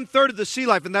all, but 1/3 of the sea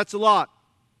life, and that's a lot.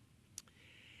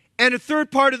 And a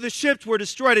third part of the ships were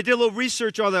destroyed. I did a little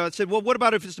research on that. I said, well, what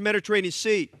about if it's the Mediterranean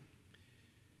Sea?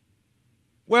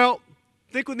 Well,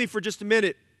 think with me for just a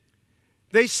minute.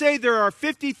 They say there are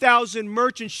 50,000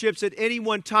 merchant ships at any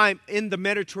one time in the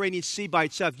Mediterranean Sea by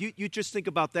itself. You just think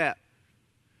about that.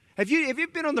 Have you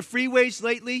been on the freeways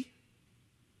lately?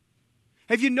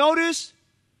 Have you noticed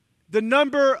the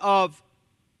number of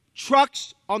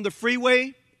trucks on the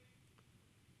freeway?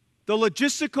 The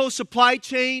logistical supply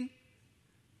chain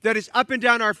that is up and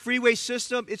down our freeway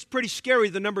system, it's pretty scary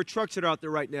the number of trucks that are out there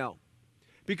right now.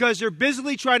 Because they're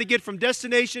busily trying to get from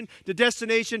destination to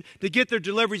destination to get their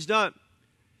deliveries done.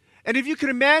 And if you can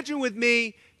imagine with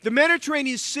me, the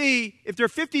Mediterranean Sea, if there are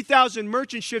 50,000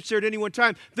 merchant ships there at any one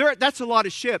time, that's a lot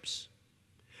of ships.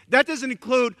 That doesn't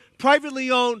include privately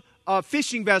owned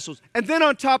fishing vessels. And then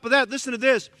on top of that, listen to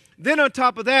this, then on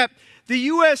top of that, the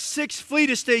U.S. 6th Fleet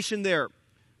is stationed there.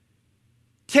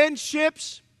 10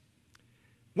 ships,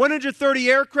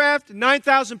 130 aircraft,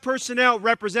 9,000 personnel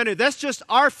represented. That's just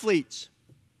our fleets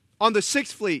on the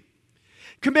 6th Fleet.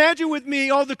 Imagine with me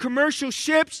all the commercial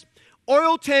ships,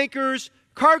 oil tankers,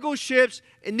 cargo ships,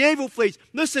 and naval fleets.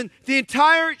 Listen, the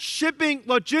entire shipping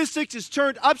logistics is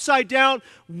turned upside down.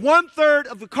 1/3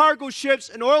 of the cargo ships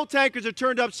and oil tankers are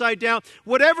turned upside down.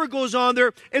 Whatever goes on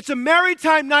there, it's a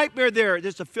maritime nightmare there.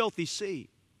 There's a filthy sea.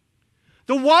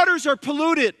 The waters are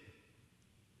polluted.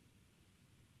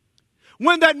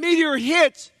 When that meteor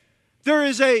hits, there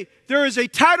is a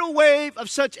tidal wave of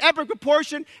such epic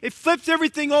proportion, it flips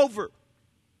everything over.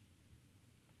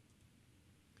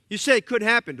 You say it could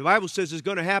happen. The Bible says it's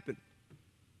going to happen.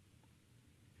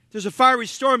 There's a fiery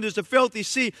storm. There's a filthy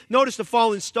sea. Notice the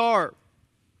fallen star.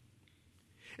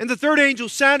 And the third angel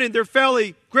sounded, and there fell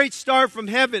a great star from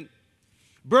heaven,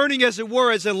 burning as it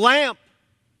were as a lamp.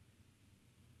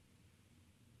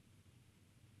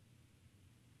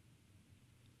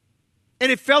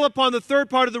 And it fell upon the third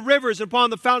part of the rivers and upon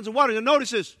the fountains of water. Now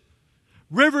notice this.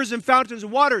 Rivers and fountains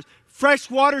of waters. Fresh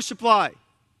water supply.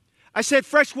 I said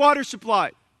fresh water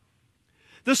supply.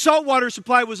 The salt water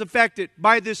supply was affected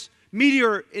by this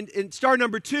meteor in star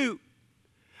number 2.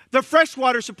 The fresh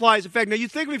water supply is affected. Now you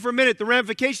think of me for a minute, the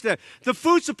ramification of that. The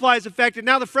food supply is affected.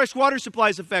 Now the fresh water supply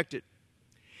is affected.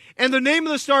 And the name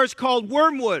of the star is called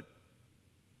wormwood.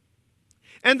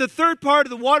 And the third part of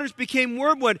the waters became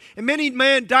wormwood, and many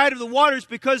men died of the waters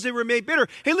because they were made bitter.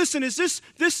 Hey, listen, is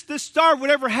this star,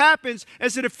 whatever happens,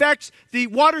 as it affects the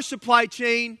water supply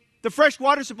chain, the fresh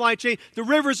water supply chain, the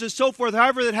rivers and so forth,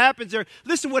 however that happens there.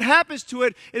 Listen, what happens to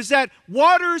it is that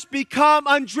waters become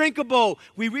undrinkable.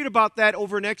 We read about that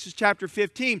over in Exodus chapter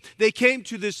 15. They came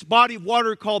to this body of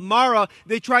water called Mara.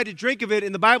 They tried to drink of it,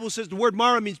 and the Bible says the word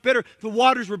Mara means bitter. The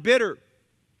waters were bitter.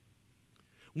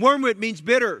 Wormwood means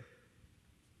bitter.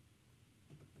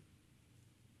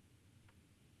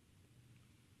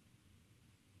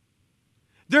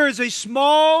 There is a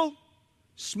small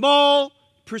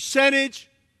percentage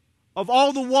of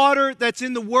all the water that's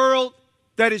in the world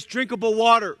that is drinkable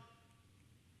water.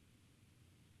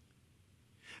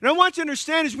 And I want you to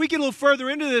understand as we get a little further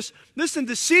into this, listen,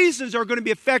 the seasons are going to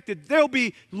be affected. There will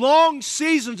be long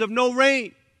seasons of no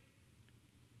rain.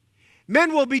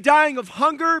 Men will be dying of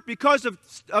hunger because of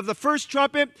the first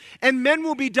trumpet, and men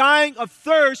will be dying of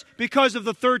thirst because of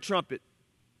the third trumpet.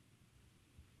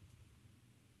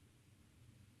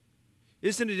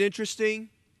 Isn't it interesting?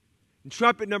 In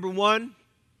trumpet number 1,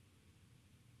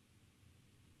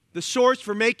 the source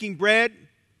for making bread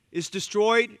is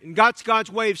destroyed, and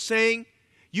God's way of saying,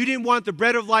 you didn't want the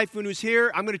bread of life when it was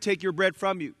here, I'm going to take your bread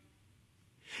from you.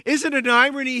 Isn't it an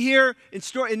irony here in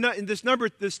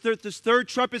this third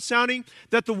trumpet sounding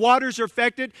that the waters are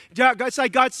affected? It's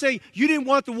like God saying, you didn't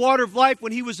want the water of life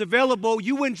when He was available.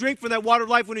 You wouldn't drink from that water of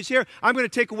life when He's here. I'm going to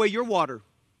take away your water.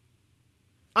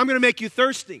 I'm going to make you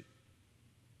thirsty.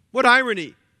 What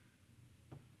irony.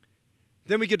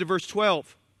 Then we get to verse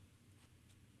 12.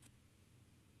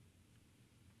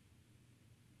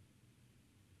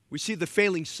 We see the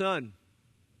failing sun.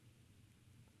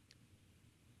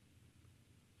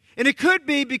 And it could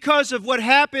be because of what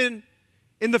happened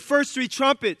in the first 3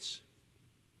 trumpets.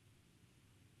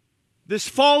 This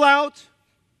fallout,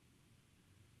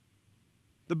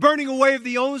 the burning away of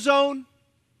the ozone,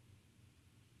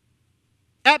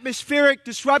 atmospheric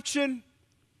disruption,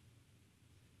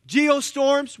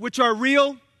 geostorms, which are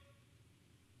real.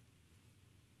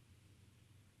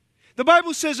 The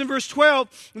Bible says in verse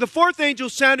 12, the 4th angel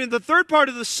sounded, and the third part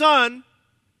of the sun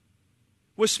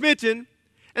was smitten,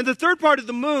 and the third part of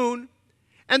the moon,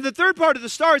 and the third part of the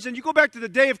stars. And you go back to the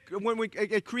day of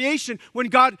at creation, when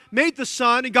God made the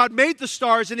sun, and God made the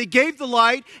stars, and He gave the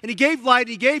light, and He gave light, and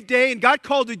He gave day, and God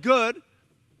called it good.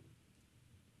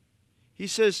 He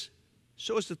says,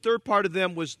 so as the third part of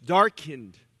them was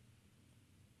darkened,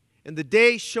 and the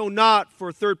day shone not for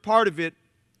a third part of it,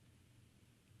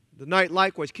 the night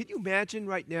likewise. Can you imagine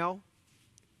right now?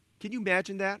 Can you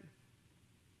imagine that?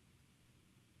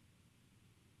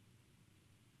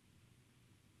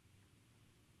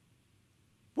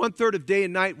 One third of day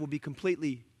and night will be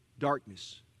completely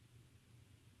darkness.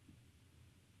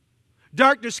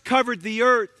 Darkness covered the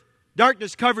earth.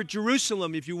 Darkness covered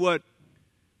Jerusalem, if you would,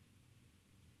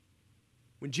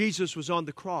 when Jesus was on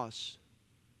the cross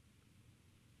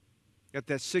at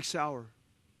that 6th hour.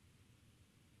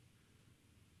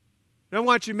 And I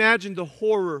want you to imagine the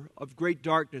horror of great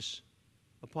darkness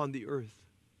upon the earth.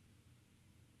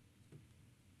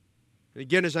 And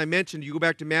again, as I mentioned, you go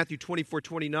back to Matthew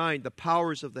 24:29, the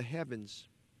powers of the heavens.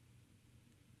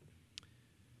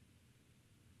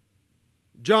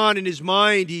 John, in his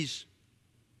mind, he's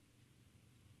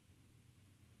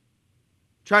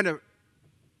trying to,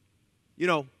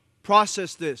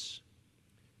 process this.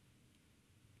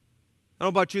 I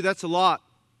don't know about you, that's a lot.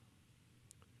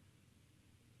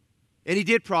 And he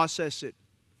did process it.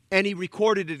 And he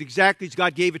recorded it exactly as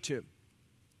God gave it to him.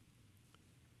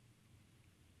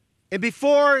 And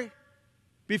before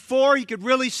he could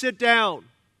really sit down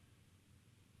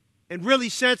and really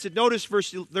sense it, notice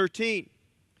verse 13.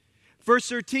 Verse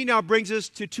 13 now brings us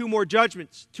to 2 more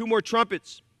judgments, 2 more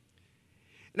trumpets.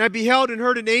 And I beheld and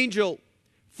heard an angel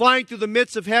flying through the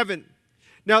midst of heaven.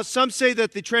 Now, some say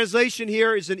that the translation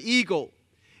here is an eagle.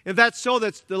 If that's so,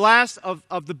 that's the last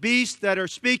of the beasts that are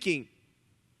speaking.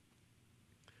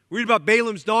 We read about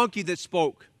Balaam's donkey that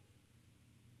spoke.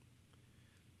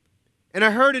 And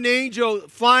I heard an angel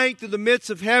flying through the midst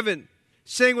of heaven,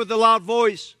 saying with a loud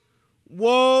voice,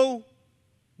 woe,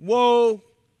 woe,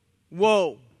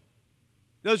 woe.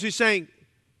 Notice he's saying,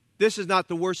 this is not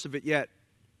the worst of it yet.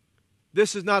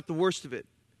 This is not the worst of it.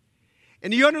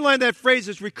 And you underline that phrase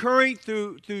is recurring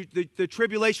through the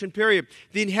tribulation period.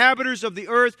 The inhabitants of the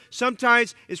earth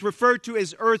sometimes is referred to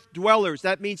as earth dwellers.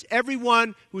 That means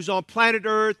everyone who's on planet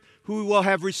earth who will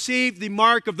have received the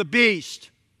mark of the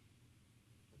beast.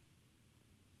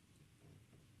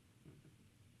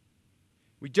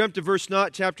 We jump to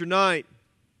chapter 9.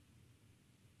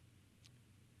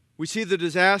 We see the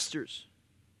disasters.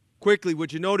 Quickly,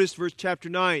 would you notice chapter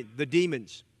 9, the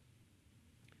demons.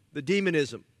 The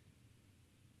demonism.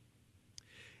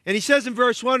 And he says in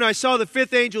verse 1, I saw the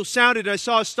 5th angel sounded, and I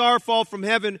saw a star fall from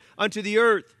heaven unto the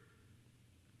earth.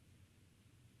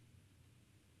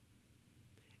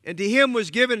 And to him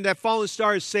was given, that fallen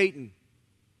star is Satan.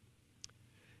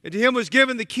 And to him was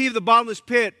given the key of the bottomless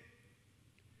pit.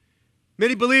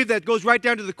 Many believe that goes right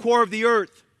down to the core of the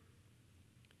earth.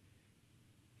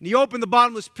 And he opened the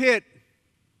bottomless pit.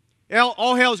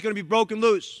 All hell is going to be broken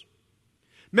loose.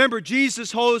 Remember,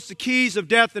 Jesus holds the keys of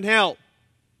death and hell.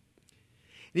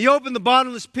 And he opened the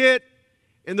bottomless pit,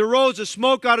 and there rose a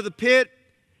smoke out of the pit,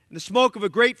 and the smoke of a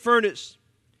great furnace.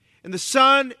 And the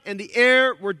sun and the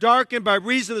air were darkened by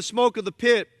reason of the smoke of the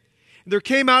pit. And there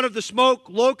came out of the smoke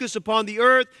locusts upon the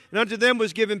earth, and unto them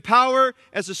was given power,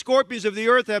 as the scorpions of the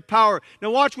earth have power.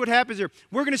 Now watch what happens here.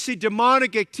 We're going to see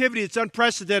demonic activity that's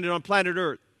unprecedented on planet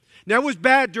Earth. Now it was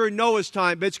bad during Noah's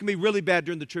time, but it's going to be really bad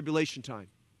during the tribulation time.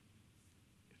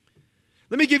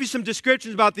 Let me give you some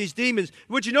descriptions about these demons.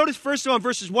 What you notice first of all in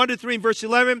verses 1 to 3 and verse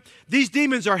 11, these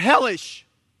demons are hellish.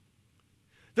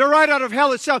 They're right out of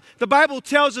hell itself. The Bible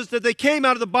tells us that they came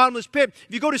out of the bottomless pit.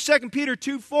 If you go to 2 Peter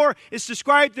 2:4, it's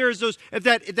described there as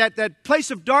that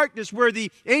place of darkness where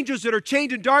the angels that are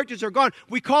chained in darkness are gone.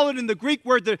 We call it in the Greek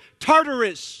word the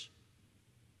Tartarus.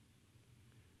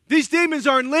 These demons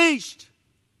are unleashed.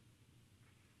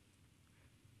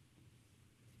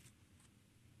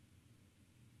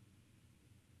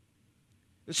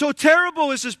 And so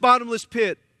terrible is this bottomless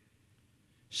pit.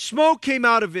 Smoke came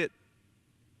out of it.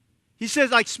 He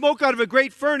says, like smoke out of a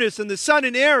great furnace, and the sun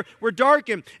and air were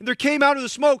darkened. And there came out of the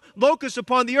smoke locusts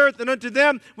upon the earth, and unto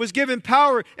them was given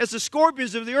power, as the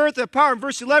scorpions of the earth have power. In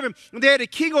verse 11, and they had a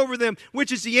king over them,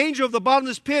 which is the angel of the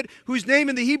bottomless pit, whose name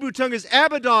in the Hebrew tongue is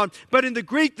Abaddon, but in the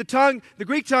Greek tongue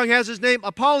has his name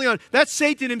Apollyon. That's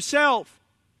Satan himself.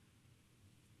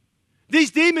 These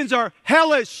demons are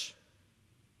hellish.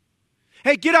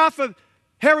 Hey, get off of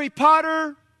Harry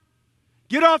Potter.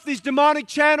 Get off these demonic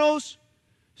channels.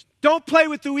 Don't play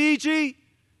with the Ouija.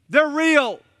 They're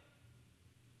real.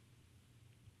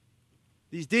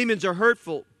 These demons are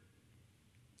hurtful.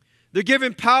 They're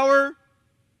given power.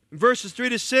 In verses 3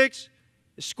 to 6,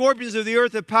 the scorpions of the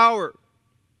earth have power.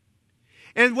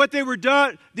 And what they were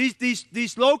done,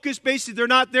 these locusts, basically, they're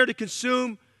not there to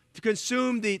consume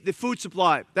the food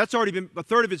supply. That's already been, a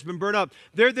third of it's been burned up.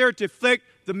 They're there to afflict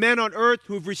the men on earth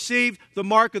who have received the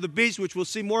mark of the beast, which we'll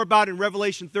see more about in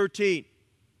Revelation 13.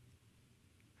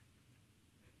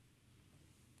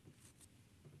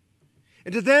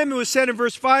 And to them it was said in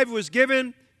verse 5, it was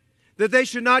given that they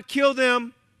should not kill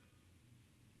them.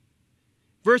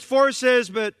 Verse 4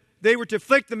 says, but they were to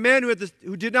afflict the men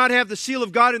who did not have the seal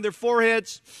of God in their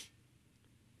foreheads,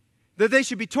 that they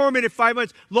should be tormented 5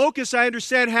 months. Locusts, I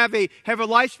understand, have a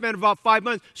lifespan of about 5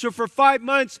 months. So for 5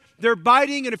 months, they're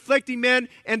biting and afflicting men,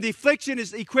 and the affliction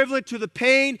is equivalent to the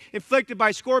pain inflicted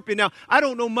by scorpion. Now, I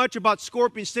don't know much about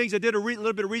scorpion stings. I did a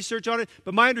little bit of research on it,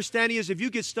 but my understanding is if you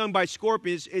get stung by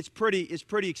scorpions, it's pretty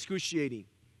excruciating.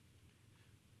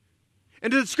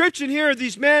 And the description here of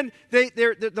these men,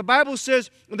 the Bible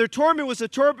says, their torment was the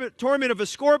torment of a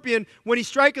scorpion when he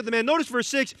striketh the man. Notice verse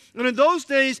 6, and in those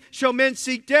days shall men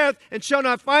seek death, and shall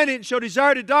not find it, and shall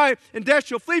desire to die, and death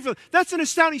shall flee from them. That's an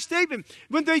astounding statement.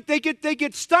 When they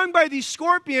get stung by these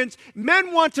scorpions,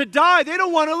 men want to die. They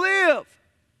don't want to live.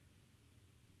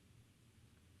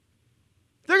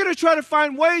 They're going to try to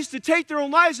find ways to take their own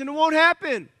lives, and it won't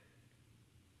happen.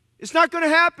 It's not going to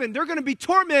happen. They're going to be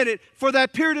tormented for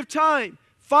that period of time.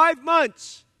 5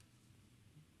 months.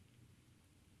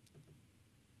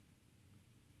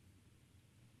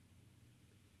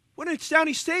 What an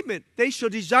astounding statement. They shall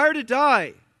desire to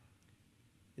die,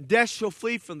 and death shall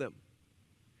flee from them.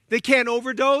 They can't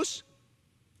overdose.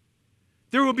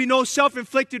 There will be no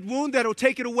self-inflicted wound that will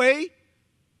take it away.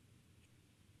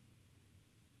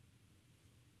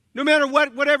 No matter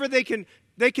whatever they can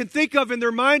think of in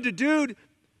their mind to do,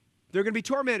 they're going to be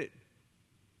tormented.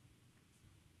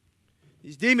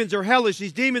 These demons are hellish.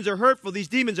 These demons are hurtful. These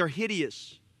demons are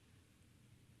hideous.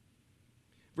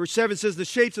 Verse 7 says, the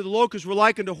shapes of the locusts were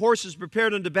like unto horses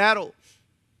prepared unto battle.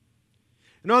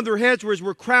 And on their heads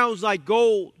were crowns like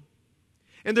gold.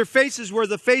 And their faces were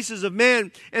the faces of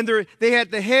men. And they had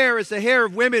the hair as the hair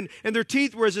of women. And their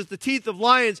teeth were as the teeth of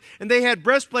lions. And they had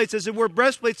breastplates as it were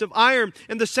breastplates of iron.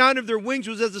 And the sound of their wings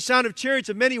was as the sound of chariots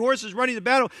of many horses running to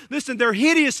battle. Listen, they're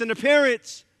hideous in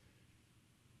appearance.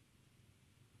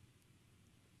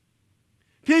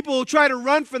 People will try to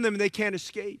run from them and they can't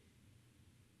escape.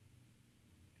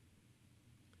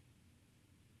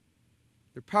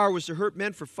 Their power was to hurt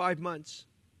men for 5 months.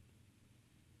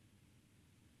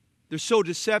 They're so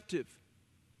deceptive.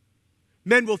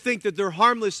 Men will think that they're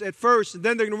harmless at first, and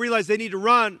then they're going to realize they need to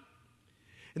run.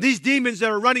 And these demons that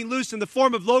are running loose in the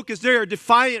form of locusts, they are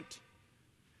defiant.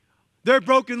 They're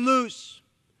broken loose.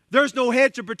 There's no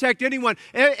head to protect anyone.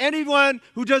 Anyone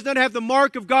who does not have the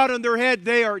mark of God on their head,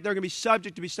 they're going to be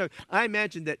subject to be stung. I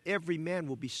imagine that every man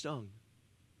will be stung.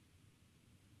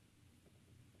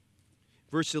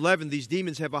 Verse 11, these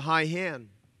demons have a high hand.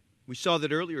 We saw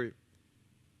that earlier.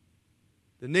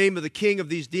 The name of the king of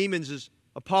these demons is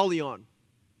Apollyon.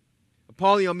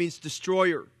 Apollyon means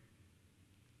destroyer.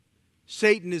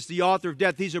 Satan is the author of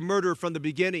death. He's a murderer from the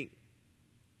beginning.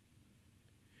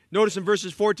 Notice in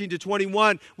verses 14 to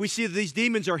 21, we see that these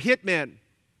demons are hitmen.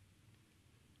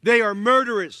 They are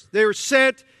murderers. They are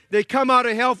sent. They come out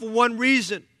of hell for one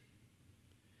reason.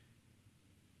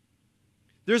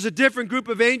 There's a different group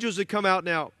of angels that come out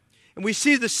now. And we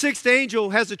see the sixth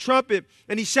angel has a trumpet,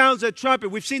 and he sounds that trumpet.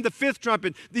 We've seen the fifth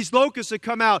trumpet, these locusts that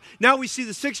come out. Now we see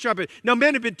the sixth trumpet. Now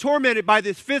men have been tormented by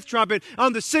this fifth trumpet.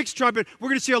 On the sixth trumpet, we're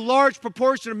going to see a large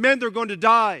proportion of men that are going to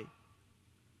die.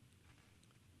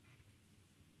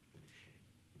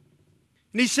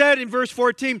 And he said in verse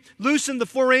 14, loosen the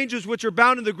four angels which are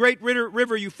bound in the great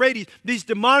river Euphrates. These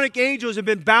demonic angels have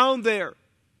been bound there.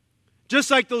 Just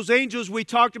like those angels we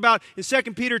talked about in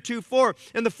 2 Peter 2:4.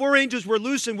 And the four angels were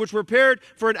loosened, which were prepared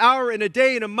for an hour and a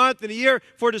day and a month and a year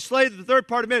for to slay the third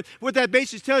part of men. What that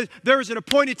basically tells you, there is an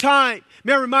appointed time.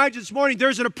 May I remind you this morning,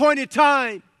 there's an appointed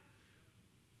time.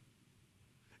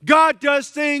 God does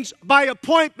things by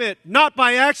appointment, not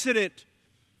by accident.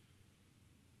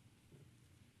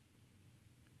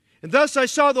 And thus I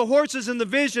saw the horses in the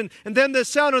vision, and then the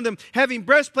sound on them, having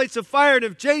breastplates of fire and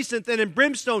of jacinth and in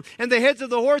brimstone. And the heads of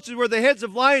the horses were the heads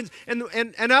of lions, and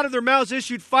out of their mouths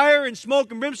issued fire and smoke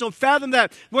and brimstone. Fathom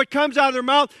that. What comes out of their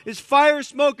mouth is fire,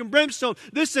 smoke, and brimstone.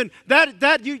 Listen,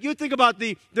 you think about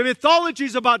the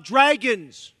mythologies about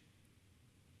dragons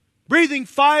breathing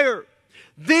fire.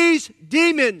 These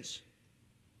demons,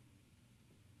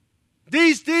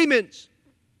 they're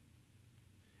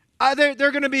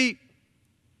going to be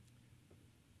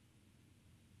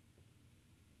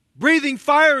breathing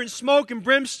fire and smoke and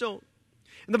brimstone.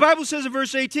 And the Bible says in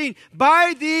verse 18,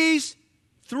 by these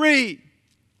three,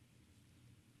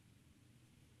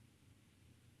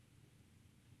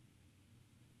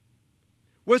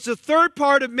 was the third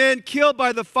part of men killed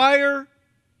by the fire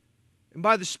and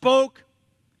by the smoke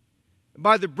and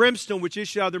by the brimstone which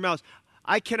issued out of their mouths.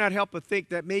 I cannot help but think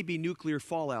that may be nuclear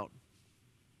fallout.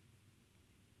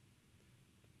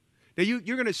 Now,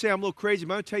 you're going to say I'm a little crazy,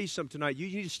 but I'm going to tell you something tonight. You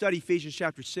need to study Ephesians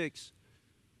chapter 6.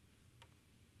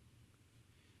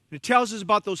 And it tells us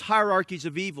about those hierarchies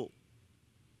of evil.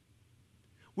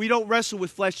 We don't wrestle with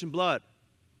flesh and blood.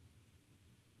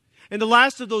 And the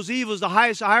last of those evils, the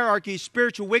highest hierarchy, is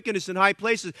spiritual wickedness in high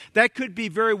places. That could be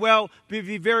very well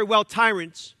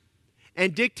tyrants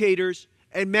and dictators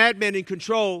and madmen in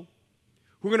control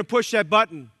who are going to push that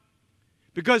button.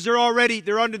 Because they're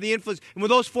under the influence. And when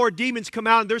those four demons come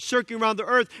out and they're circling around the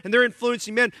earth and they're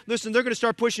influencing men, listen, they're going to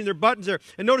start pushing their buttons there.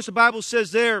 And notice the Bible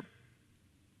says there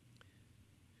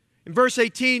in verse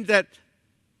 18 that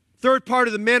third part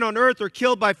of the men on earth are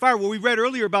killed by fire. Well, we read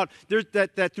earlier about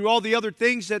that through all the other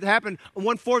things that happen,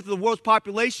 1/4 of the world's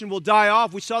population will die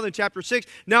off. We saw that in chapter 6.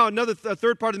 Now a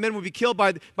third part of the men will be killed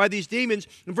by these demons.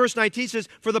 And verse 19 says,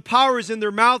 for the power is in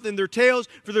their mouth and their tails,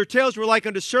 for their tails were like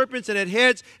unto serpents and had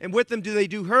heads, and with them do they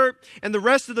do hurt. And the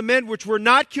rest of the men which were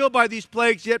not killed by these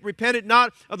plagues, yet repented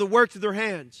not of the works of their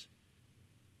hands.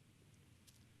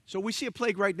 So we see a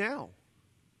plague right now.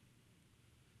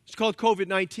 It's called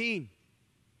COVID-19.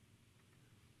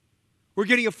 We're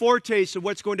getting a foretaste of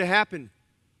what's going to happen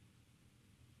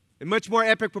in much more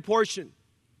epic proportion.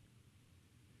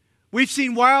 We've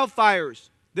seen wildfires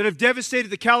that have devastated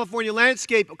the California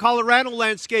landscape, Colorado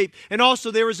landscape, and also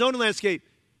the Arizona landscape.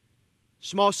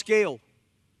 Small scale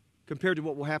compared to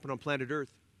what will happen on planet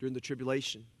Earth during the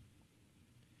tribulation.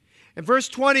 And verse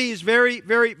 20 is very,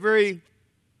 very, very,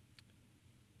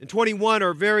 and 21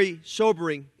 are very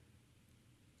sobering.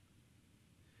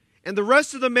 And the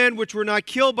rest of the men which were not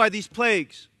killed by these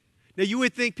plagues. Now you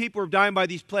would think people are dying by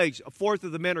these plagues. 1/4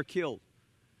 of the men are killed.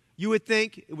 You would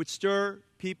think it would stir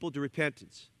people to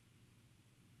repentance.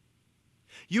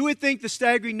 You would think the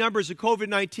staggering numbers of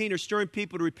COVID-19 are stirring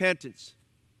people to repentance.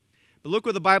 But look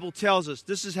what the Bible tells us.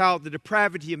 This is how the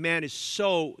depravity of man is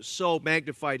so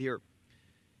magnified here.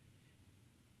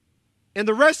 And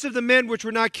the rest of the men which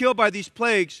were not killed by these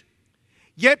plagues,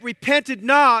 yet repented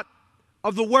not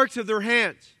of the works of their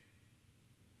hands,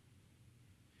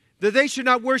 that they should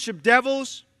not worship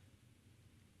devils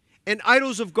and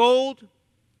idols of gold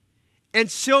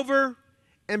and silver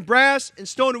and brass and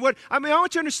stone and wood. I want you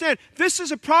to understand, this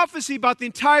is a prophecy about the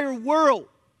entire world.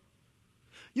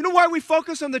 You know why we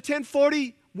focus on the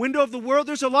 1040 window of the world?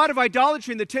 There's a lot of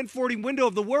idolatry in the 1040 window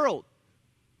of the world.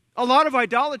 A lot of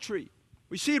idolatry.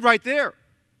 We see it right there.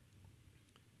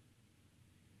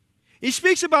 He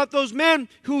speaks about those men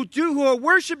who are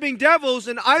worshiping devils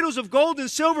and idols of gold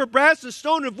and silver, brass and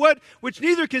stone and wood, which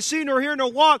neither can see nor hear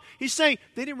nor walk. He's saying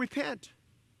they didn't repent.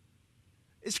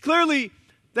 It's clearly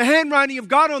the handwriting of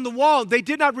God on the wall. They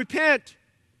did not repent.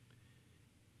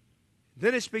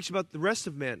 Then it speaks about the rest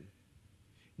of men.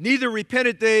 Neither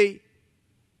repented they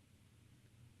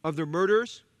of their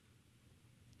murders,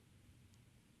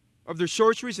 of their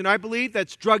sorceries, and I believe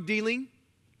that's drug dealing,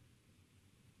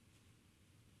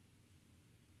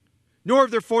 nor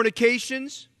of their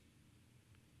fornications,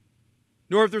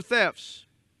 nor of their thefts.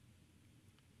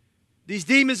 These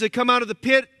demons that come out of the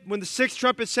pit when the sixth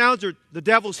trumpet sounds are the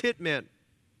devil's hitmen.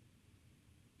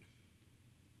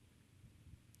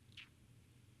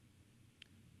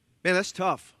 Man, that's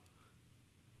tough.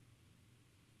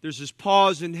 There's this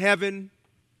pause in heaven.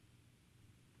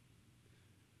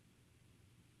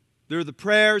 There are the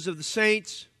prayers of the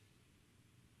saints.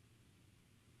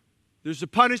 There's a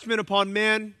punishment upon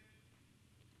men.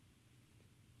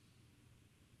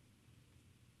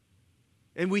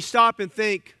 And we stop and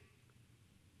think,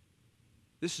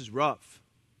 this is rough.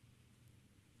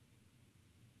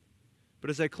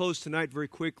 But as I close tonight very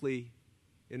quickly,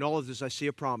 in all of this I see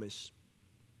a promise.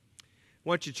 I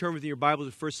want you to turn with your Bible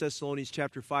to 1 Thessalonians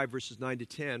chapter 5, verses 9 to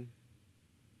 10.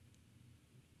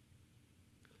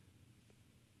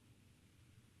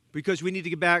 Because we need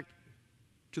to get back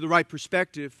to the right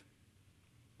perspective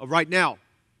of right now.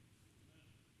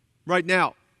 Right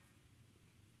now.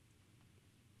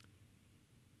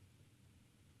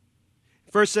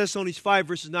 1 Thessalonians 5,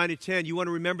 verses 9 to 10. You want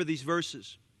to remember these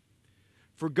verses.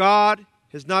 For God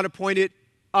has not appointed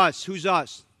us. Who's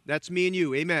us? That's me and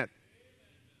you. Amen.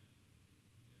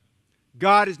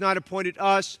 God has not appointed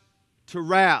us to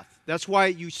wrath. That's why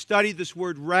you study this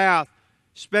word wrath,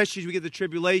 especially as we get the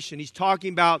tribulation. He's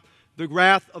talking about the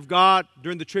wrath of God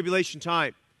during the tribulation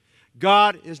time.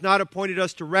 God has not appointed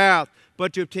us to wrath,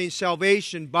 but to obtain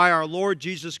salvation by our Lord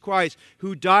Jesus Christ,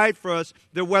 who died for us,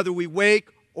 that whether we wake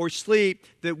or sleep,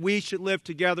 that we should live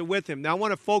together with Him. Now I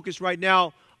want to focus right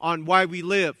now on why we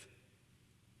live.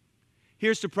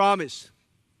 Here's the promise.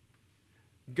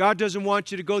 God doesn't want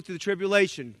you to go through the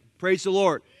tribulation. Praise the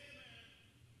Lord.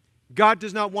 God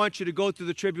does not want you to go through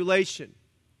the tribulation.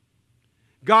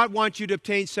 God wants you to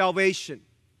obtain salvation.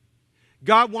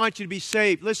 God wants you to be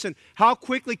saved. Listen, how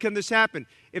quickly can this happen?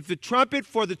 If the trumpet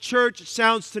for the church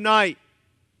sounds tonight,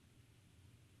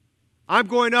 I'm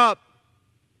going up.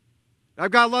 I've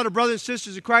got a lot of brothers and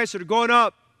sisters in Christ that are going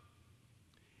up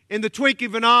in the twinkling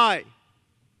of an eye,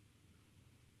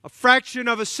 a fraction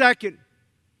of a second.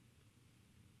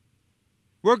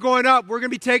 We're going up. We're going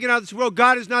to be taken out of this world.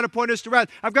 God has not appointed us to wrath.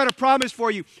 I've got a promise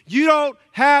for you. You don't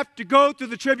have to go through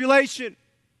the tribulation.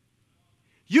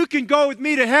 You can go with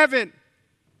me to heaven.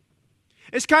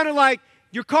 It's kind of like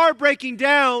your car breaking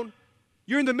down.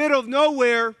 You're in the middle of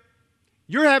nowhere.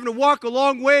 You're having to walk a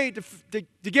long way to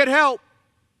get help.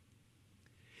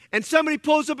 And somebody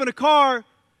pulls up in a car.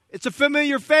 It's a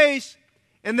familiar face.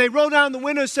 And they roll down the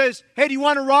window and says, hey, do you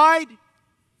want to ride?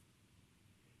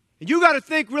 And you got to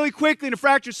think really quickly in a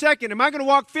fractured second. Am I going to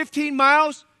walk 15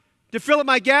 miles to fill up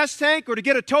my gas tank or to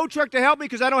get a tow truck to help me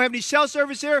because I don't have any cell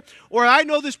service here? Or I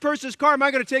know this person's car. Am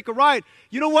I going to take a ride?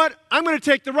 You know what? I'm going to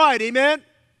take the ride. Amen?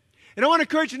 And I want to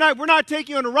encourage you tonight, we're not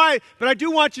taking you on a ride, but I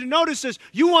do want you to notice this.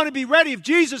 You want to be ready if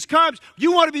Jesus comes.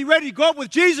 You want to be ready to go up with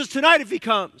Jesus tonight if He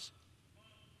comes.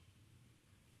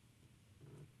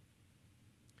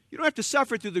 You don't have to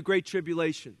suffer through the great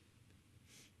tribulation.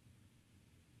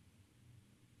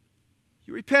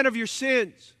 You repent of your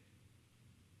sins.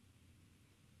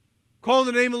 Call on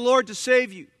the name of the Lord to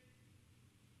save you.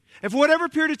 And for whatever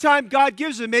period of time God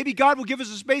gives us, maybe God will give us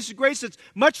a space of grace that's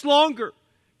much longer.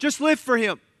 Just live for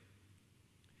Him.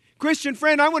 Christian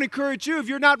friend, I want to encourage you, if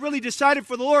you're not really decided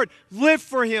for the Lord, live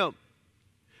for Him.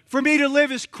 For me to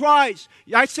live is Christ.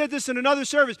 I said this in another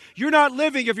service. You're not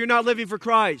living if you're not living for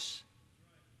Christ.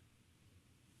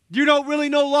 You don't really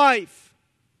know life.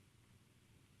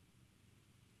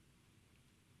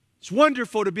 It's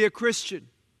wonderful to be a Christian.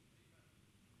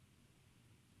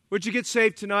 Would you get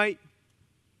saved tonight?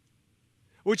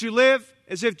 Would you live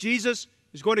as if Jesus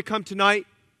is going to come tonight?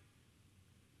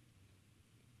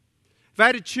 If I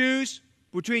had to choose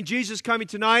between Jesus coming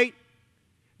tonight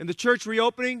and the church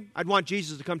reopening, I'd want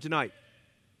Jesus to come tonight.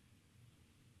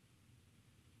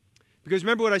 Because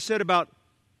remember what I said about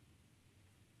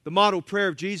the model prayer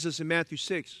of Jesus in Matthew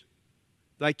 6.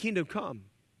 Thy kingdom come,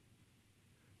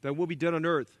 thy will be done on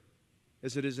earth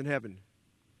as it is in heaven.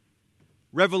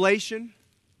 Revelation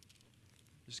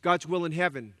is God's will in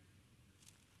heaven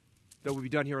that will be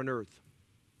done here on earth.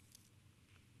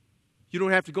 You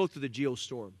don't have to go through the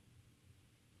geostorm.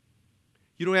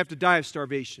 You don't have to die of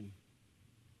starvation.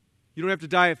 You don't have to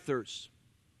die of thirst.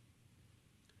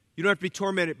 You don't have to be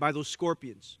tormented by those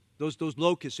scorpions, those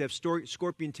locusts that have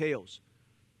scorpion tails.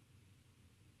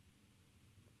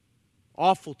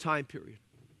 Awful time period.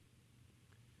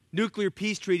 Nuclear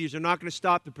peace treaties are not going to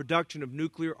stop the production of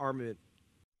nuclear armament.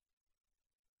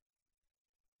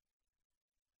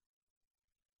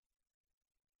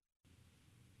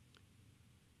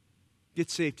 Get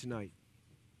saved tonight.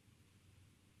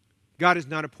 God has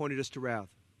not appointed us to wrath,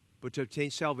 but to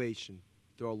obtain salvation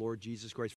through our Lord Jesus Christ.